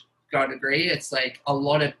college, go to degree. It's like a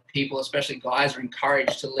lot of people, especially guys, are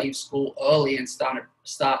encouraged to leave school early and start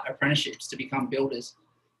apprenticeships to become builders.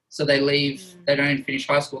 So they leave, they don't finish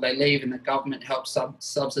high school, they leave, and the government helps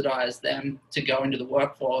subsidize them to go into the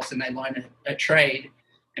workforce, and they learn a trade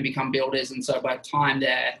and become builders. And so by the time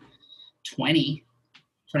they're 20,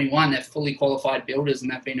 21, they're fully qualified builders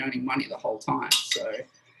and they've been earning money the whole time. So,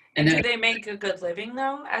 and then Do they make a good living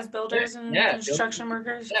though, as builders and construction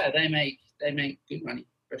workers? Yeah, they make good money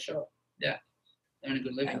for sure. Yeah, they're earn a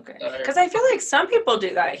good living. Okay. So, Because I feel like some people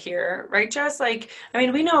do that here, right, Jess? Like, I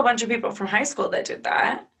mean, we know a bunch of people from high school that did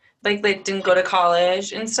that. Like, they didn't go to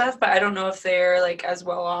college and stuff, but I don't know if they're, like, as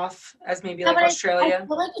well off as maybe, like, Australia. I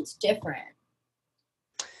feel like it's different.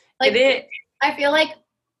 I feel like,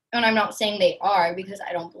 and I'm not saying they are because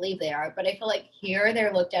I don't believe they are, but I feel like here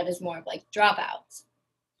they're looked at as more of, like, dropouts.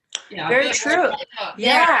 yeah, Very true.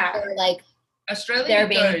 Yeah. Or, like, Australia, they're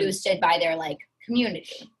being boosted by their, like,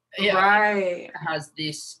 community. Yeah, Right. has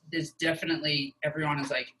this. There's definitely everyone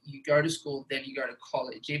is like, you go to school, then you go to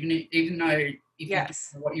college. Even though if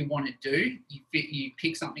Yes. you know what you want to do, you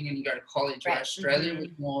pick something and you go to college. Right. Where Australia was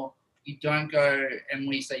more, you don't go, and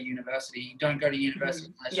we say university, you don't go to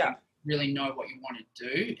university unless Yeah. you really know what you want to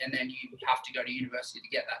do, and then you have to go to university to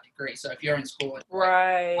get that degree. So if you're in school, it's like,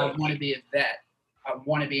 Right. I want to be a vet, I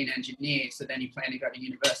want to be an engineer, so then you plan to go to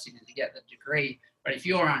university to get the degree. But if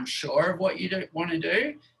you're unsure of what you want to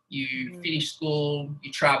do, you finish school,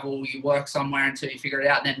 you travel, you work somewhere until you figure it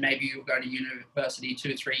out, and then maybe you'll go to university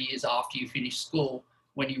 2 or 3 years after you finish school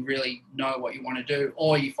when you really know what you want to do,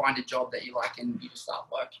 or you find a job that you like and you just start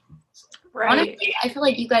working. So, Right. Honestly, I feel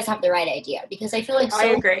like you guys have the right idea because I feel like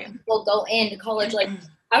I so agree. many people go into college like,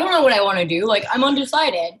 I don't know what I want to do. Like, I'm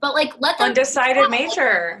undecided. But, like, let them. Undecided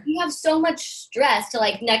major. You have so much stress to,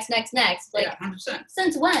 like, next. Like, yeah, 100%.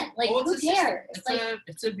 since when? Like, Well, who cares?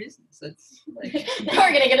 It's a business. It's like, Now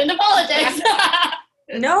we're going to get into politics.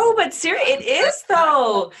 No, but seriously, it is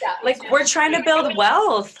though. Yeah. Like, we're trying to build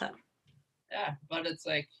wealth. yeah, but it's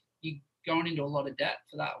like you going into a lot of debt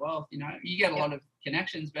for that wealth. You know, you get a lot of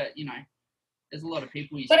connections, but you know, there's a lot of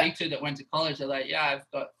people you speak to that went to college. They're like, yeah, I've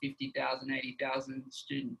got 50,000, 80,000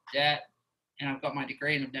 student debt, and I've got my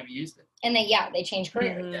degree, and I've never used it. And they change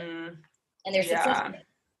careers. Mhm. And they're successful.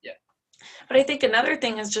 But I think another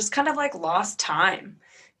thing is just kind of like lost time.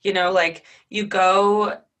 You know, like you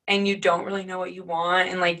go and you don't really know what you want,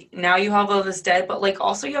 and like now you have all this debt, but like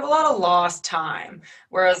also you have a lot of lost time.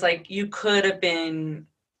 Whereas like you could have been,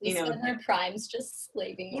 We spend our primes just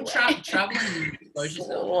slaving away. Traveling and expose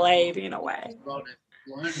yourself. slaving away. As well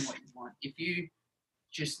to learn what you want. If you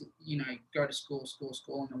just, you know, go to school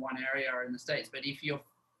in the one area or in the States, but if you're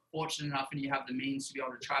fortunate enough and you have the means to be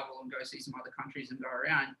able to travel and go see some other countries and go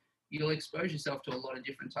around, you'll expose yourself to a lot of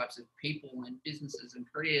different types of people and businesses and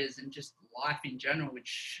careers and just life in general,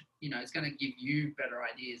 which, you know, is going to give you better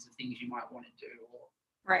ideas of things you might want to do.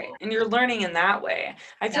 Right. And you're learning in that way.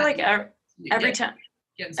 I feel like every time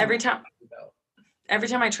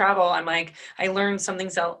I travel, I'm like, I learn something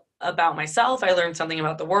about myself. I learn something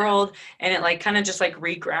about the world, and it like kind of just like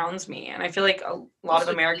regrounds me. And I feel like a lot of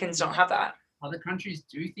Americans don't have that. Other countries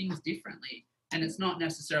do things differently, and it's not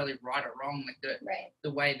necessarily right or wrong. Like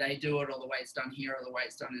the way they do it, or the way it's done here, or the way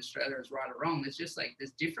it's done in Australia is right or wrong. It's just like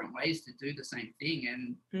there's different ways to do the same thing,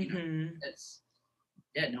 and you know, it's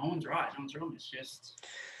no one's right, no one's wrong. It's just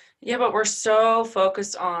but we're so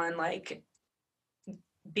focused on like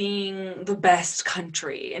being the best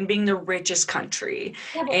country and being the richest country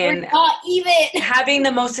and we're not even having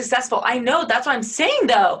the most successful. I know, that's what I'm saying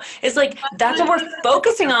though. It's like that's what we're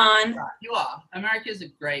focusing on. You are. America's a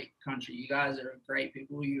great country. You guys are great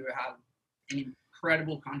people. You have an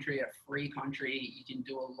incredible country, a free country. You can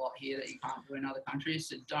do a lot here that you can't do in other countries.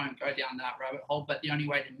 So don't go down that rabbit hole. But the only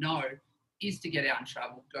way to know is to get out and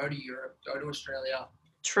travel. Go to Europe, go to Australia.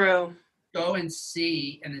 True. Go and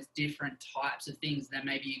see, and there's different types of things. Then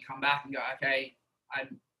maybe you come back and go, okay,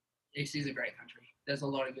 this is a great country. There's a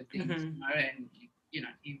lot of good things, you know, and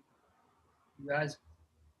you guys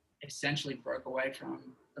essentially broke away from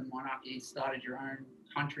the monarchy, started your own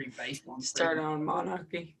country based on Start on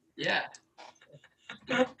monarchy. Yeah.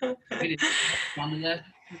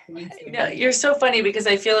 You're so funny because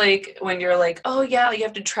I feel like when you're like, oh yeah, you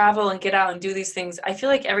have to travel and get out and do these things. I feel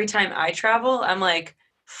like every time I travel, I'm like,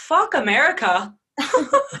 fuck America.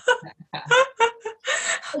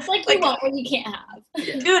 It's like you want what you can't have.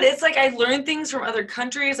 Dude, it's like I learn things from other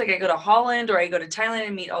countries. Like I go to Holland or I go to Thailand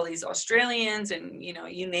and meet all these Australians and, you know,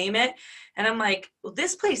 you name it. And I'm like, well,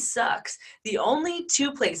 this place sucks. The only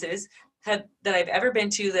two places that I've ever been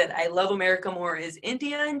to that I love America more is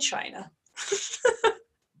India and China.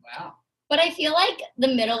 Wow. But I feel like the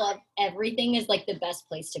middle of everything is like the best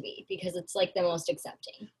place to be because it's like the most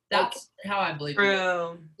accepting. That's how I believe it.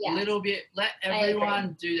 True. Yeah. A little bit, let I agree.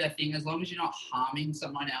 everyone do their thing as long as you're not harming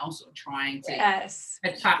someone else or trying to Yes.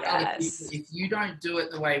 attack other Yes. people. If you don't do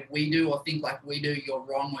it the way we do or think like we do, you're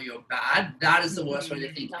wrong or you're bad. That is the worst way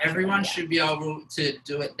to think. That's Everyone right, yeah. should be able to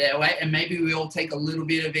do it their way, and maybe we all take a little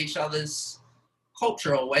bit of each other's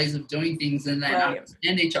culture or ways of doing things and then Right.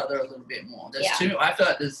 understand each other a little bit more. There's Yeah. I feel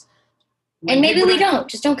like there's And maybe we don't.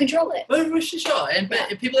 Just don't control it. Well, for sure. And but Yeah.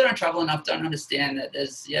 if people that don't travel enough don't understand that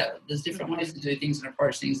there's different ways to do things and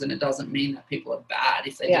approach things, and it doesn't mean that people are bad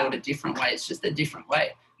if they Yeah. do it a different way. It's just a different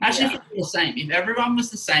way. Actually, if it was the same, if everyone was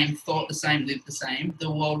the same, thought the same, lived the same, the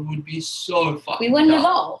world would be so fucking We wouldn't dull.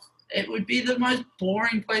 evolve. It would be the most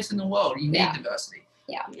boring place in the world. You need Yeah. diversity.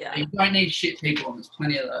 Yeah. You don't need shit people, and there's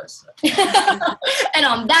plenty of those. And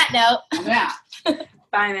on that note, Yeah.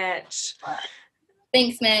 Bye, Mitch.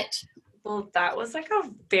 thanks, Mitch. Well, that was like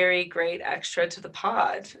a very great extra to the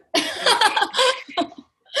pod.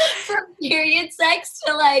 From period sex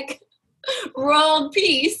to like world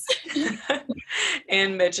peace.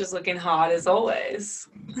 And Mitch is looking hot as always.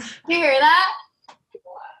 You hear that?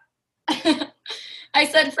 I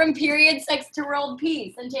said from period sex to world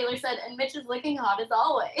peace. And Taylor said, and Mitch is looking hot as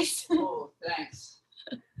always. Oh, thanks.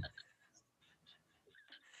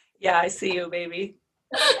 Yeah, I see you, baby.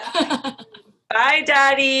 Bye,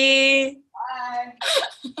 Daddy. Bye.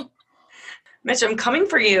 Mitch, I'm coming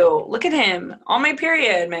for you. Look at him. On my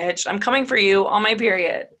period, Mitch. I'm coming for you on my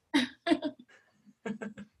period.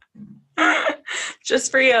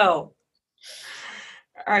 Just for you. All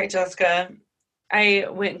right, Jessica. I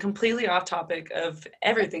went completely off topic of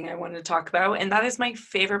everything I wanted to talk about, and that is my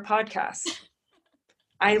favorite podcast.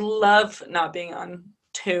 I love not being on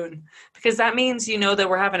tune because that means you know that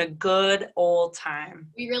we're having a good old time.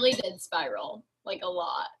 We really did spiral, like a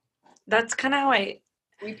lot. That's kind of how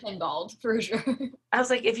We pinballed, for sure. I was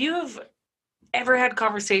like, if you have ever had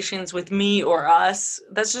conversations with me or us,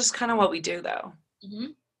 that's just kind of what we do, though, Mm-hmm.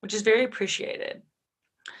 which is very appreciated.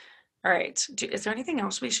 All right. Is there anything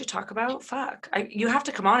else we should talk about? Fuck. You have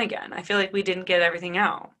to come on again. I feel like we didn't get everything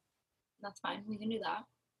out. That's fine. We can do that.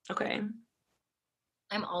 Okay.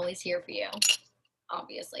 I'm always here for you,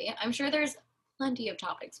 obviously. I'm sure there's plenty of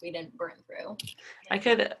topics we didn't burn through. I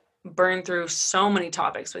could burn through so many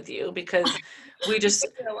topics with you because we just,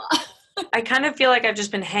 A lot. I kind of feel like I've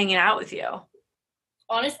just been hanging out with you.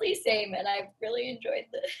 Honestly, same, and I've really enjoyed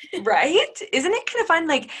this. Right? Isn't it kind of fun?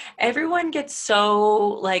 Like everyone gets so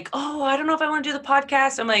like, oh, I don't know if I want to do the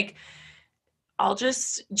podcast. I'm like, I'll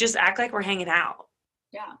just act like we're hanging out.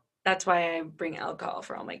 Yeah. That's why I bring alcohol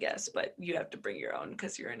for all my guests, but you have to bring your own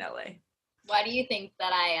because you're in LA. Why do you think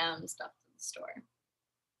that I stopped at the store?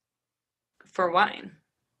 For wine,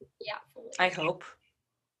 Yeah. Fully. I hope.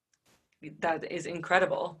 That is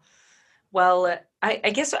incredible. Well, I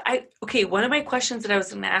guess okay, one of my questions that I was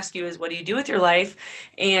going to ask you is what do you do with your life?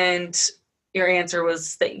 And your answer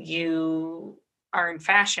was that you are in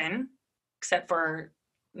fashion, except for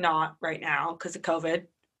not right now because of COVID.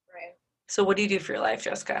 Right. So what do you do for your life,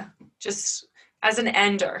 Jessica? Just as an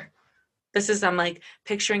ender. I'm like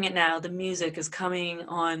picturing it now. The music is coming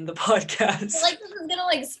on the podcast. I feel like this is gonna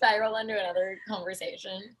like spiral into another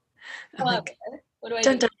conversation. I'm However, like, what do I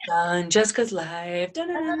dun do? dun dun, Jessica's life. Dun,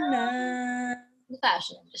 dun, dun, dun. The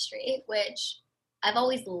fashion industry, which I've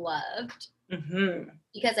always loved Mm-hmm.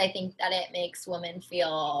 because I think that it makes women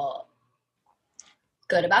feel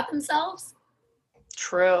good about themselves.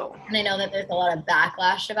 True. And I know that there's a lot of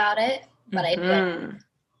backlash about it, but I feel like Mhm.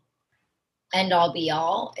 end all be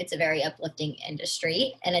all, it's a very uplifting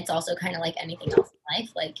industry. And it's also kind of like anything else in life.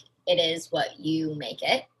 Like it is what you make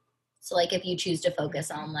it. So like if you choose to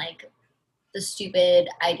focus on like the stupid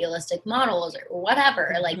idealistic models or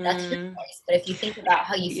whatever, like that's your Mhm. choice. But if you think about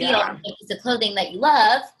how you feel Yeah. in a piece of clothing that you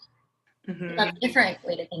love, Mhm. that's a different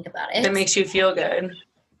way to think about it. That makes you feel good.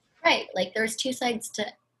 Right. Like there's two sides to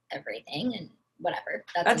everything and whatever.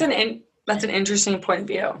 That's an interesting point of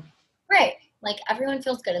view. right. Like everyone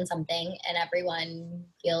feels good in something and everyone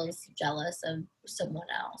feels jealous of someone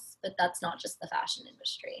else. But that's not just the fashion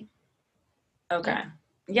industry. Okay.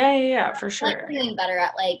 Yeah, for I like sure. doing better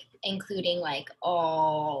at like including like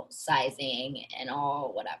all sizing and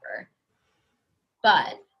all whatever.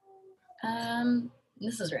 But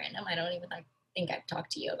this is random. I don't even think I've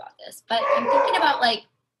talked to you about this. But I'm thinking about like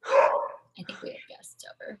I think we have guests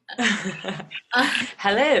over.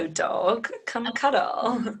 Hello, dog. Come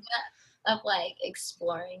cuddle. Of like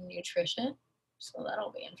exploring nutrition. So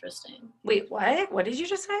that'll be interesting. Wait, what? What did you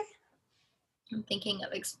just say? I'm thinking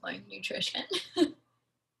of exploring nutrition.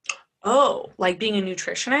 Oh, like being a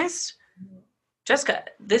nutritionist? Jessica,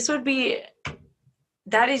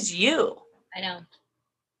 that is you. I know.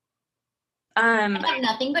 I have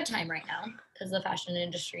nothing but time right now because the fashion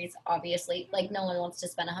industry is obviously like no one wants to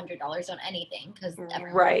spend $100 on anything because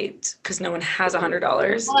right, because no one has $100.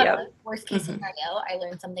 However, Yep. worst case scenario, I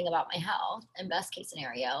learned something about my health, and best case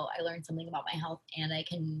scenario, I learned something about my health, and I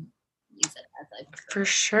can use it as a For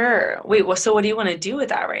sure. Wait, well, so what do you want to do with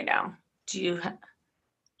that right now? Do you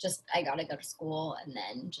just I gotta go to school and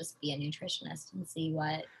then just be a nutritionist and see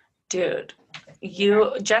what. Dude,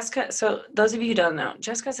 Jessica, so those of you who don't know,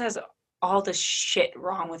 Jessica says all the shit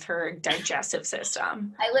wrong with her digestive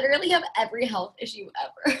system. I literally have every health issue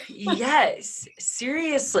ever. Yes,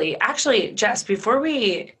 seriously. Actually, Jess, before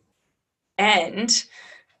we end,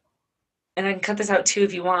 and I can cut this out too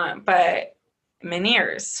if you want, but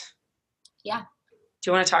Meniere's. Yeah.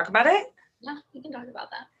 Do you want to talk about it? Yeah, we can talk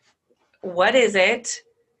about that. What is it?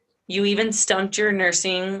 You even stumped your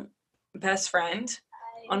nursing best friend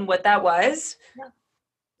on what that was. Yeah.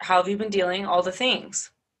 How have you been dealing? All the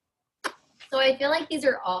things. So I feel like these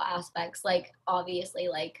are all aspects, like obviously,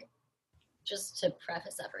 like just to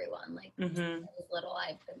preface everyone, like since I was little,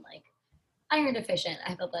 I've been like iron deficient. I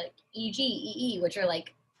have like EG, EE, which are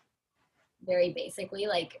like very basically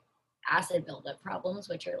like acid buildup problems,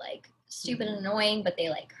 which are like stupid and annoying, but they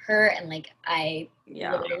like hurt. And like I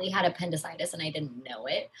literally had appendicitis and I didn't know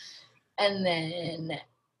it. And then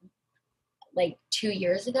like 2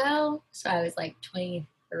 years ago, so I was like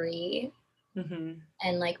 23,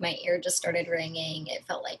 and like my ear just started ringing. It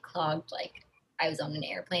felt like clogged, like I was on an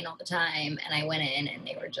airplane all the time. And I went in and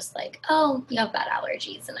they were just like, oh, you have bad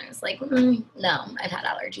allergies. And I was like, no, I've had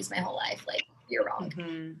allergies my whole life. Like, you're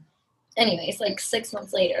wrong. Anyways, like 6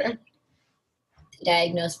 months later, they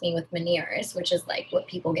diagnosed me with Meniere's, which is like what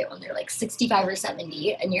people get when they're like 65 or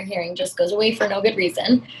 70 and your hearing just goes away for no good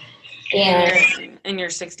reason. And you're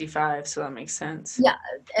 65, so that makes sense. Yeah,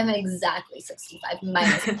 I'm exactly 65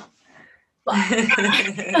 minus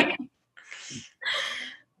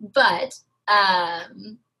but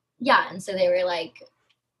yeah, and so they were like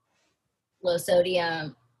low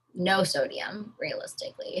sodium, no sodium,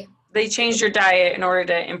 realistically. They changed your diet in order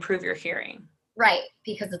to improve your hearing. Right,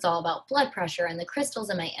 because it's all about blood pressure and the crystals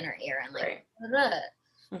in my inner ear and like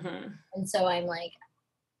and so I'm like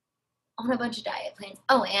on a bunch of diet plans.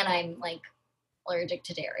 Oh, and I'm like allergic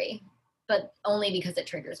to dairy, but only because it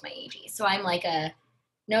triggers my EG. So I'm like a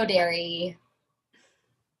no dairy,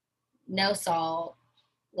 no salt,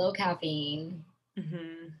 low caffeine, I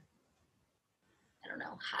don't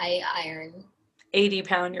know, high iron.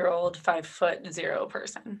 80-pound-year-old, 5'0"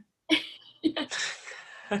 person.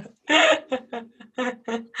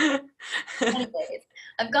 Anyways,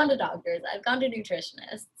 I've gone to doctors, I've gone to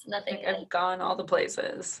nutritionists, nothing. I've gone all the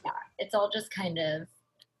places. Yeah, it's all just kind of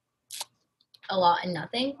a lot and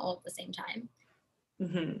nothing all at the same time.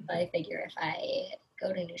 But I figure if I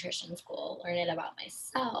go to nutrition school, learn it about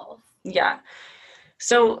myself. Yeah.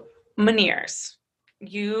 So Meniere's,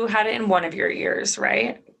 you had it in one of your ears,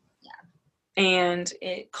 right? Yeah. And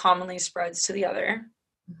it commonly spreads to the other.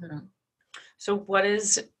 So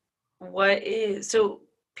so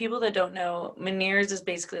people that don't know, Meniere's is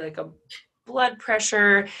basically like a blood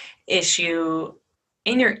pressure issue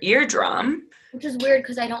in your eardrum. Which is weird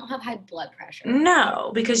because I don't have high blood pressure.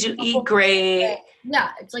 No, because you eat great.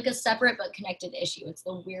 Yeah, it's like a separate but connected issue. It's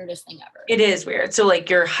the weirdest thing ever. It is weird. So like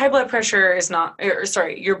your high blood pressure is not,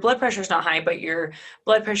 your blood pressure is not high, but your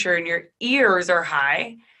blood pressure in your ears are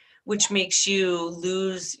high, which makes you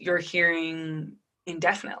lose your hearing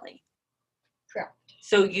indefinitely. Correct.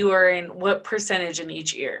 So you are in what percentage in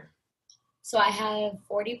each ear? So I have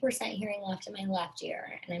 40% hearing left in my left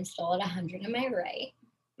ear, and I'm still at 100 in my right.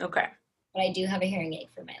 Okay. But I do have a hearing aid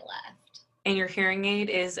for my left. And your hearing aid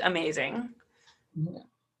is amazing.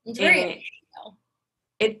 It's very interesting, though.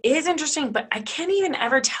 It is interesting, but I can't even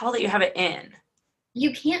ever tell that you have it in.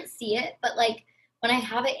 You can't see it, but like when I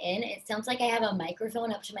have it in, it sounds like I have a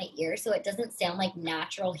microphone up to my ear, so it doesn't sound like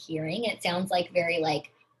natural hearing. It sounds like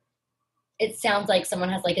it sounds like someone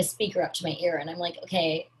has like a speaker up to my ear, and I'm like,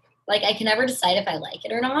 okay, like I can never decide if I like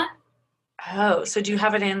it or not. Oh, so do you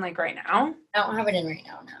have it in like right now? I don't have it in right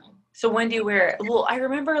now, no. So when do you wear it? Well, I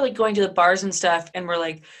remember like going to the bars and stuff and we're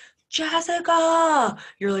like, Jessica,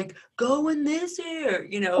 you're like, go in this ear,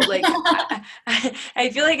 like I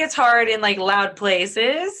feel like it's hard in like loud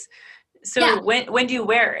places. So yeah. When do you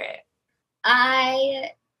wear it? I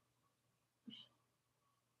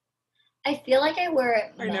feel like I wear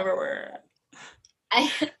it. I never wear it.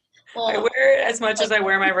 I wear it as much as I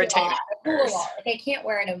wear my retainer. Like I can't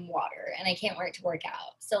wear it in water and I can't wear it to work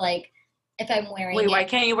out. So like if I'm wearing Wait, why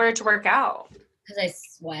can't you wear it to work out? Because I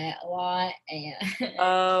sweat a lot and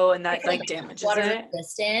and that like damages water it.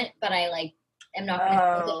 Resistant, but I like am not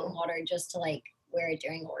gonna put it in water just to like wear it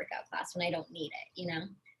during a workout class when I don't need it, you know?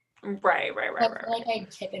 Right. So I feel like I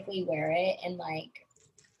typically wear it in like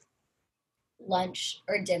lunch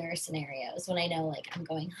or dinner scenarios when I know like I'm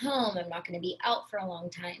going home, I'm not going to be out for a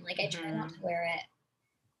long time. Like I try not to wear it.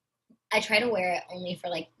 I try to wear it only for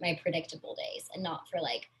like my predictable days and not for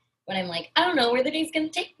like when I'm like, I don't know where the day's going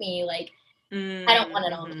to take me. Like I don't want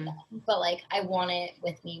it on me then, but like I want it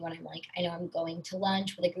with me when I'm like, I know I'm going to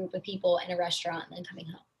lunch with a group of people in a restaurant and then coming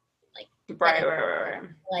home. Like Right.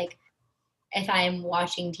 Like if I'm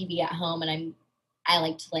watching TV at home and I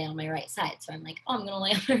like to lay on my right side, so I'm like, oh, I'm gonna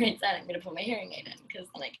lay on my right side. I'm gonna put my hearing aid in because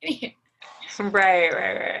then I can hear.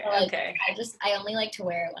 Right. Like, Okay. I only like to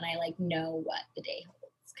wear it when I like know what the day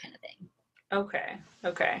holds, kind of thing.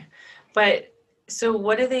 Okay. But so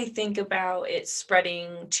what do they think about it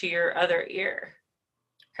spreading to your other ear?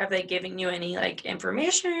 Have they given you any like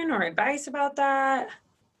information or advice about that?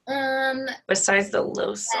 Besides the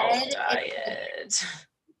low salt diet.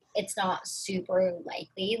 It's not super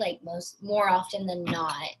likely. Like more often than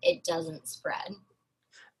not, it doesn't spread.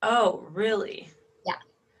 Oh, really?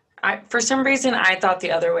 Yeah. For some reason, I thought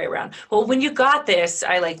the other way around. Well, when you got this,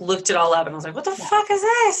 I like looked it all up and I was like, what the fuck is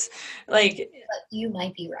this? Like, but you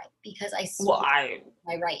might be right because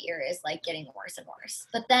my right ear is like getting worse and worse.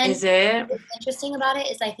 But then is it? what's interesting about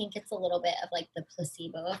it is I think it's a little bit of like the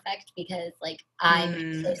placebo effect because like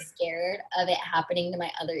I'm so scared of it happening to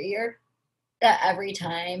my other ear that every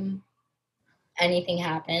time anything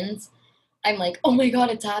happens, I'm like, oh my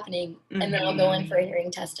God, it's happening. And then I'll go in for a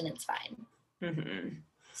hearing test and it's fine.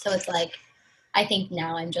 So it's like, I think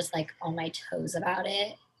now I'm just like on my toes about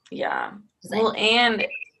it. Yeah. Well, and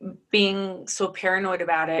being so paranoid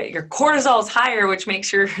about it, your cortisol is higher, which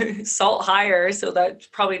makes your salt higher. So that's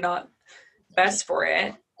probably not best for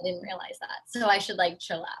it. I didn't realize that. So I should like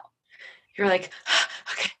chill out. You're like,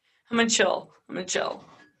 okay, I'm gonna chill.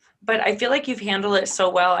 But I feel like you've handled it so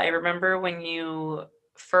well. I remember when you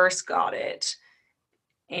first got it.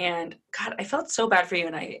 And God, I felt so bad for you.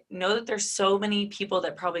 And I know that there's so many people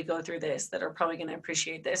that probably go through this that are probably going to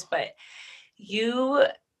appreciate this. But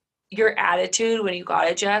your attitude when you got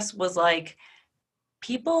it, Jess, was like,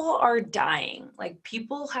 people are dying. Like,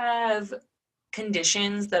 people have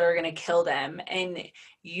conditions that are going to kill them. And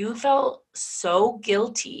you felt so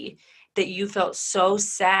guilty that you felt so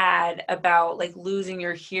sad about like losing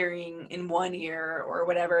your hearing in one ear or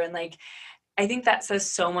whatever. And like, I think that says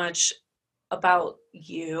so much about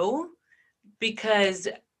you because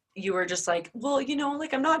you were just like, well,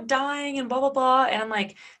 like I'm not dying and blah, blah, blah. And I'm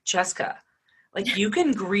like, Jessica, like you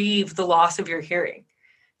can grieve the loss of your hearing.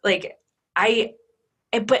 Like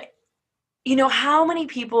but how many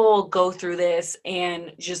people go through this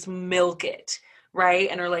and just milk it, right?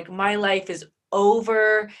 And are like, my life is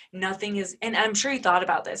over, nothing is, and I'm sure you thought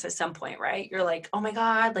about this at some point, right? You're like, oh my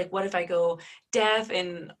God, like what if I go deaf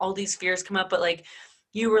and all these fears come up? But like,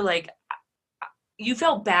 you were like, you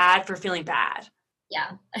felt bad for feeling bad.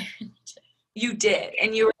 Yeah. You did.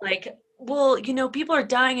 And you were like, well, people are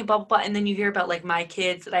dying and blah, blah, blah. And then you hear about like my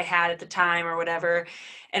kids that I had at the time or whatever.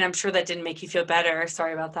 And I'm sure that didn't make you feel better.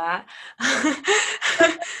 Sorry about that.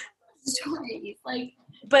 Stories, like,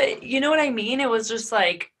 but you know what I mean? It was just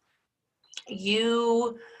like,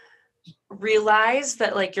 you realized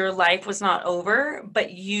that like your life was not over,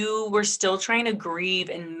 but you were still trying to grieve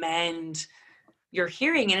and mend your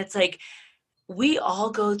hearing. And it's like, we all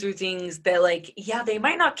go through things that like, yeah, they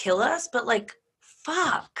might not kill us, but like,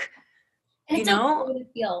 fuck, and it's okay to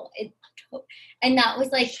feel it. And that was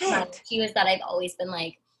like, she was that I've always been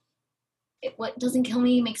like, what doesn't kill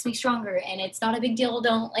me makes me stronger. And it's not a big deal.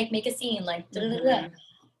 Don't like make a scene like,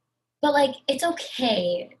 but like, it's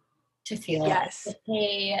okay to feel. Yes. It's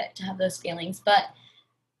okay to have those feelings. But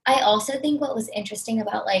I also think what was interesting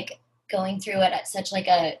about like going through it at such like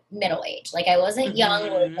a middle age, like I wasn't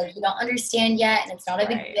young, where like you don't understand yet and it's not a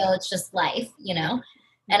big deal, it's just life,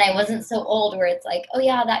 and I wasn't so old where it's like, oh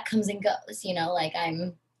yeah, that comes and goes, like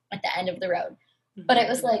I'm at the end of the road. But it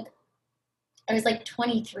was like I was like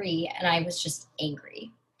 23 and I was just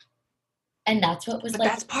angry, and that's what was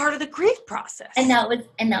that's part of the grief process. And that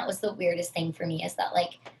was the weirdest thing for me, is that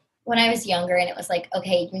like when I was younger and it was like,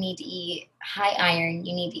 okay, you need to eat high iron,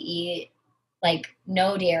 you need to eat like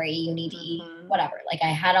no dairy, you need to eat whatever. Like I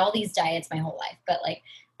had all these diets my whole life, but like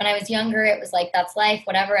when I was younger, it was like, that's life,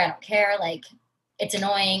 whatever, I don't care. Like it's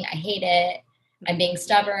annoying, I hate it, I'm being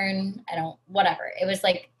stubborn, whatever. It was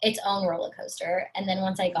like its own roller coaster. And then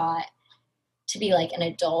once I got to be like an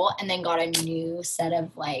adult and then got a new set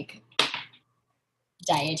of like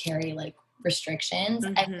dietary like restrictions,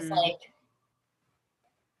 I was like,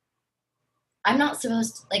 I'm not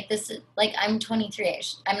supposed to, like, this is, like, I'm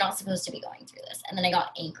 23-ish. I'm not supposed to be going through this. And then I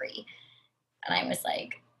got angry. And I was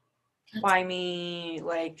like, Why me?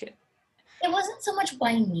 Like, it wasn't so much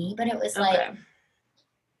why me, but it was like, okay.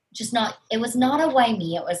 just not, it was not a why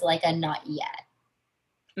me. It was like a not yet.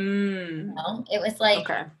 Mm. It was like,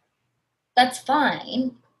 Okay. that's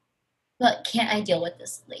fine, but can't I deal with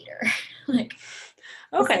this later? Like,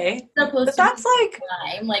 Okay. supposed But to that's be like,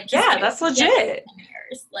 time. Like, yeah, that's legit.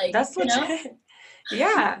 Like, That's legit.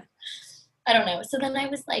 Yeah. I don't know. So then I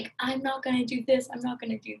was like, I'm not gonna do this. I'm not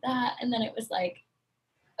gonna do that. And then it was like,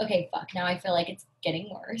 okay, fuck. Now I feel like it's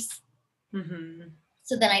getting worse. Mm-hmm.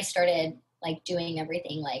 So then I started like doing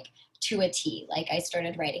everything like to a T. Like I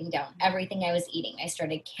started writing down everything I was eating. I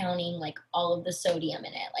started counting like all of the sodium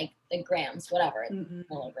in it, like the grams, whatever, Mm-hmm.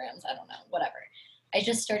 milligrams, I don't know, whatever. I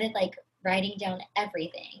just started like writing down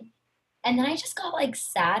everything. And then I just got like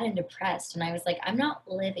sad and depressed. And I was like, I'm not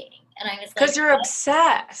living. And I was like, Because you're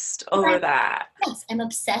obsessed over that. yes, I'm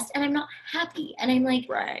obsessed and I'm not happy. And I'm like,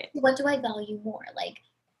 Right. what do I value more? Like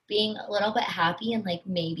being a little bit happy and like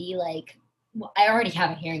maybe like, well, I already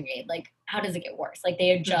have a hearing aid. Like, how does it get worse? Like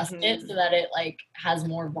they adjust it so that it like has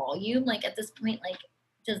more volume. Like at this point, like,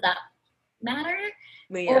 does that matter?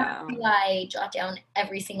 Yeah. Or do I jot down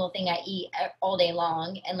every single thing I eat all day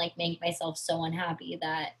long and like make myself so unhappy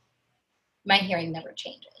that my hearing never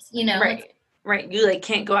changes, you know? Right. Right. You like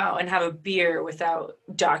can't go out and have a beer without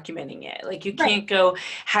documenting it. Like you Right. can't go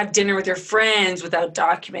have dinner with your friends without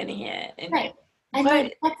documenting it. And Right. And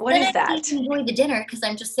what is that? I can't enjoy the dinner because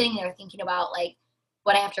I'm just sitting there thinking about like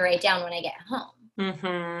what I have to write down when I get home.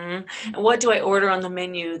 Mm-hmm. And what do I order on the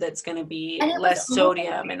menu that's going to be less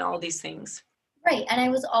sodium and all these things? Right. And I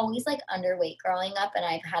was always like underweight growing up, and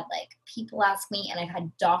I've had like people ask me, and I've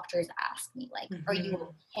had doctors ask me, like, are you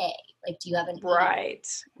okay? Like, do you have an eating?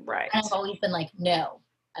 Right. And I've always been like, no,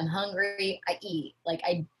 I'm hungry, I eat. Like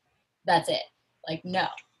that's it. Like, no.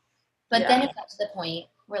 But then it got to the point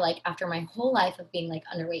where like after my whole life of being like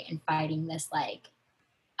underweight and fighting this, like,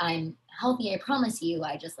 I'm healthy, I promise you,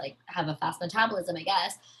 I just like have a fast metabolism, I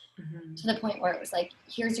guess. To the point where it was like,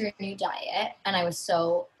 here's your new diet. And I was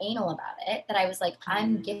so anal about it that I was like,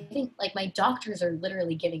 I'm giving, like, my doctors are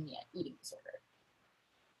literally giving me an eating disorder.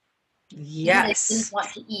 Yes. Because I didn't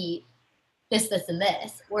want to eat this, this, and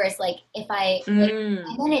this. Whereas, like, if I, like,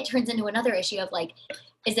 and then it turns into another issue of like,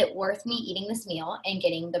 is it worth me eating this meal and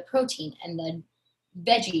getting the protein and the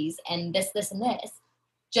veggies and this, and this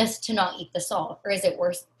just to not eat the salt? Or is it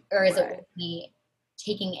worth me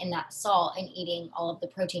taking in that salt and eating all of the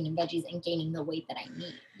protein and veggies and gaining the weight that I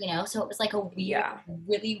need, you know? So it was like a weird,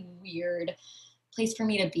 really weird place for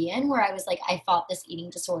me to be in, where I was like, I fought this eating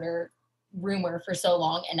disorder rumor for so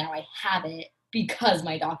long, and now I have it because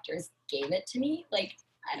my doctors gave it to me. Like,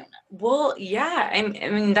 I don't know. Well, yeah. I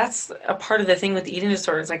mean, that's a part of the thing with eating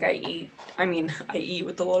disorders. Like I eat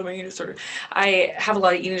with a lot of my eating disorder. I have a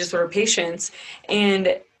lot of eating disorder patients,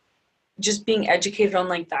 and just being educated on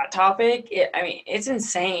like that topic, it's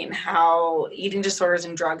insane how eating disorders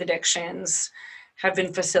and drug addictions have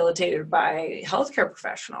been facilitated by healthcare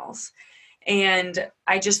professionals. And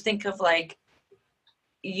I just think of like,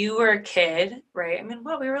 you were a kid, right? I mean,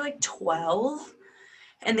 we were like 12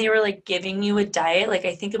 and they were like giving you a diet. Like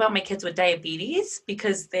I think about my kids with diabetes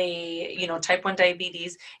because they, type 1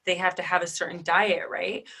 diabetes, they have to have a certain diet,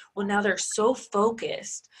 right? Well, now they're so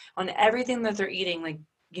focused on everything that they're eating, like,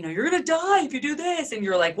 you're going to die if you do this. And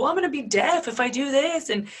you're like, well, I'm going to be deaf if I do this.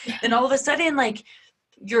 And then all of a sudden, like,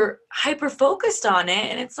 you're hyper focused on it.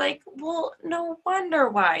 And it's like, well, no wonder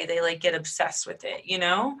why they like get obsessed with it,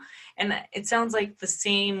 And it sounds like the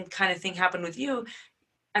same kind of thing happened with you.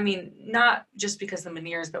 I mean, not just because of the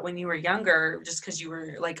Meniere's, but when you were younger, just because you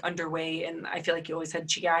were like underweight, and I feel like you always had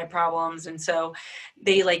GI problems. And so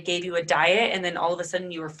they like gave you a diet, and then all of a sudden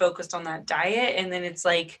you were focused on that diet. And then it's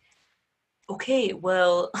like, okay,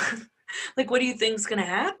 well, like, what do you think's going to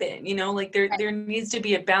happen? Like there needs to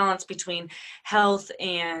be a balance between health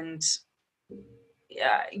and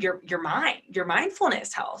your mind, your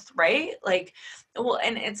mindfulness health, right? Like, well,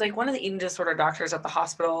 and it's like one of the eating disorder doctors at the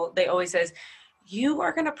hospital, they always says, you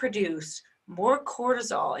are going to produce more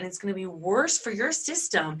cortisol and it's going to be worse for your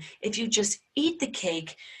system if you just eat the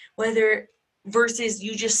cake, versus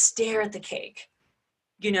you just stare at the cake.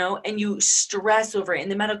 And you stress over it,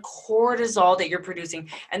 and the amount of cortisol that you're producing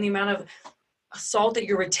and the amount of salt that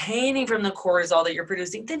you're retaining from the cortisol that you're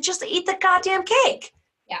producing, then just eat the goddamn cake.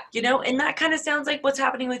 Yeah. And that kind of sounds like what's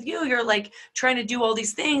happening with you. You're like trying to do all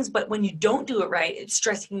these things, but when you don't do it right, it's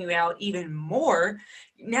stressing you out even more.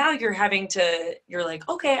 Now you're like,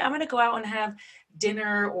 okay, I'm going to go out and have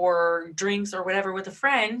dinner or drinks or whatever with a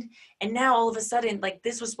friend, and now all of a sudden, like,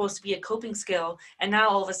 this was supposed to be a coping skill, and now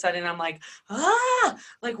all of a sudden I'm like,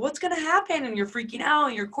 like, what's gonna happen? And you're freaking out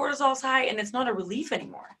and your cortisol's high, and it's not a relief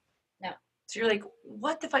anymore. No. So you're like,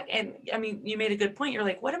 what the fuck? And I mean, you made a good point. You're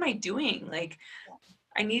like, what am I doing? Like,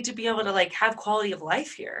 I need to be able to like have quality of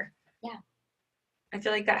life here. Yeah. I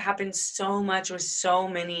feel like that happens so much with so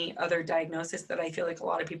many other diagnoses that I feel like a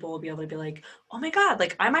lot of people will be able to be like, oh my God,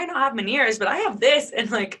 like I might not have Meniere's, but I have this.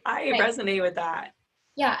 And like, I resonate with that.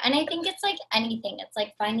 Yeah. And I think it's like anything. It's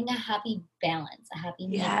like finding a happy balance, a happy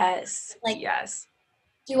medium. Yes. Like, yes.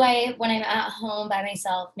 Do I, when I'm at home by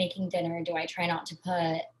myself making dinner, do I try not to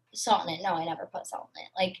put salt in it? No, I never put salt in it.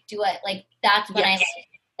 Like, do I, like, that's when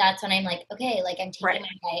that's when I'm like, okay, like I'm taking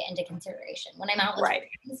my diet into consideration. When I'm out with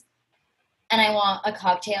friends and I want a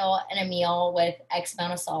cocktail and a meal with X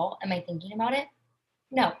amount of salt, am I thinking about it?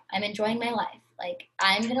 No, I'm enjoying my life. Like,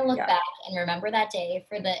 I'm going to look back and remember that day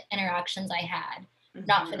for the interactions I had,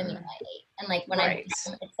 not for the meal I ate. And like, when I'm it's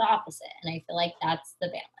the opposite. And I feel like that's the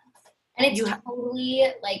balance. And it's totally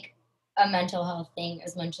like a mental health thing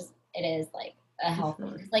as much as it is like a health thing.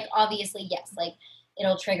 'Cause, like, obviously, yes, like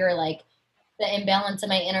it'll trigger like the imbalance in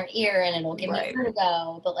my inner ear and it'll give me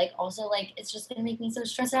vertigo, but like also like it's just gonna make me so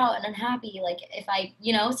stressed out and unhappy. Like if I,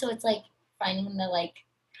 you know, so it's like finding the like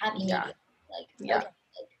happy medium. Like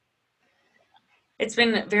it's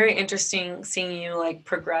been very interesting seeing you like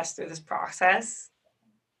progress through this process.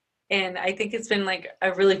 And I think it's been like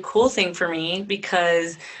a really cool thing for me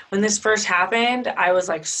because when this first happened, I was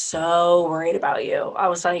like so worried about you. I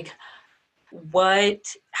was like,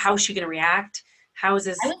 how is she going to react? How is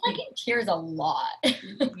this? I was like in tears a lot.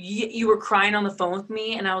 You were crying on the phone with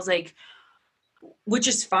me and I was like, which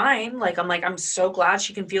is fine. Like, I'm so glad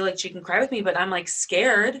she can feel like she can cry with me, but I'm like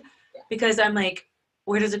scared because I'm like,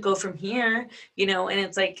 where does it go from here? You know? And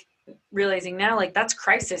it's like realizing now, like that's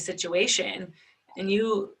crisis situation and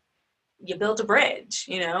you build a bridge,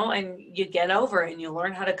 you know, and you get over it and you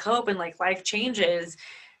learn how to cope and like life changes.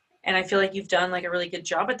 And I feel like you've done like a really good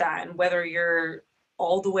job at that. And whether you're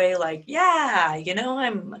all the way like, yeah, you know,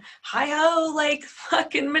 I'm hi-ho, like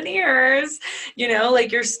fucking Meniere's, you know,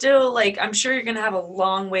 like you're still like, I'm sure you're going to have a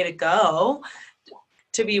long way to go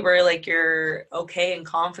to be where like you're okay and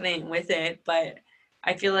confident with it. But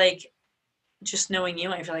I feel like just knowing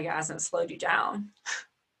you, I feel like it hasn't slowed you down.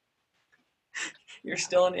 You're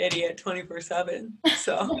still an idiot 24/7.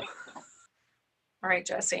 So, all right,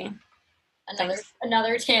 Jessie.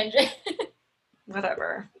 Another tangent.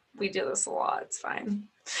 Whatever. We do this a lot. It's fine.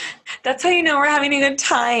 That's how you know we're having a good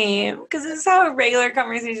time because this is how regular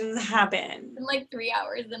conversations happen. In like 3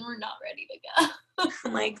 hours, then we're not ready to go.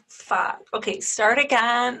 I'm like, fuck. Okay, start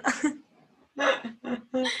again. So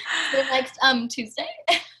next Tuesday.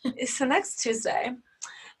 So next Tuesday,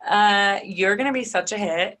 you're gonna be such a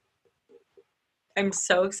hit. I'm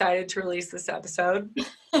so excited to release this episode.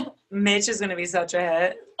 Mitch is going to be such a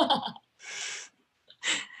hit.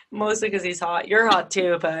 Mostly because he's hot. You're hot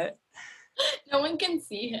too, but... No one can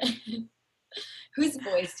see him. Whose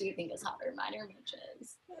voice do you think is hotter, mine or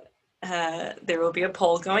Mitch's? There will be a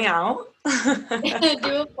poll going out. Do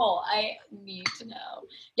a poll. I need to know.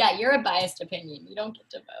 Yeah, you're a biased opinion. You don't get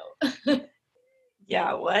to vote.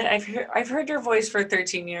 Yeah, what? I've heard your voice for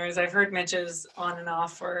 13 years. I've heard Mitch's on and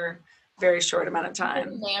off for... very short amount of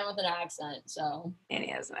time. He's a man with an accent, so. And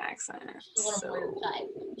he has an accent. A little more type.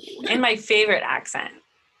 And my favorite accent.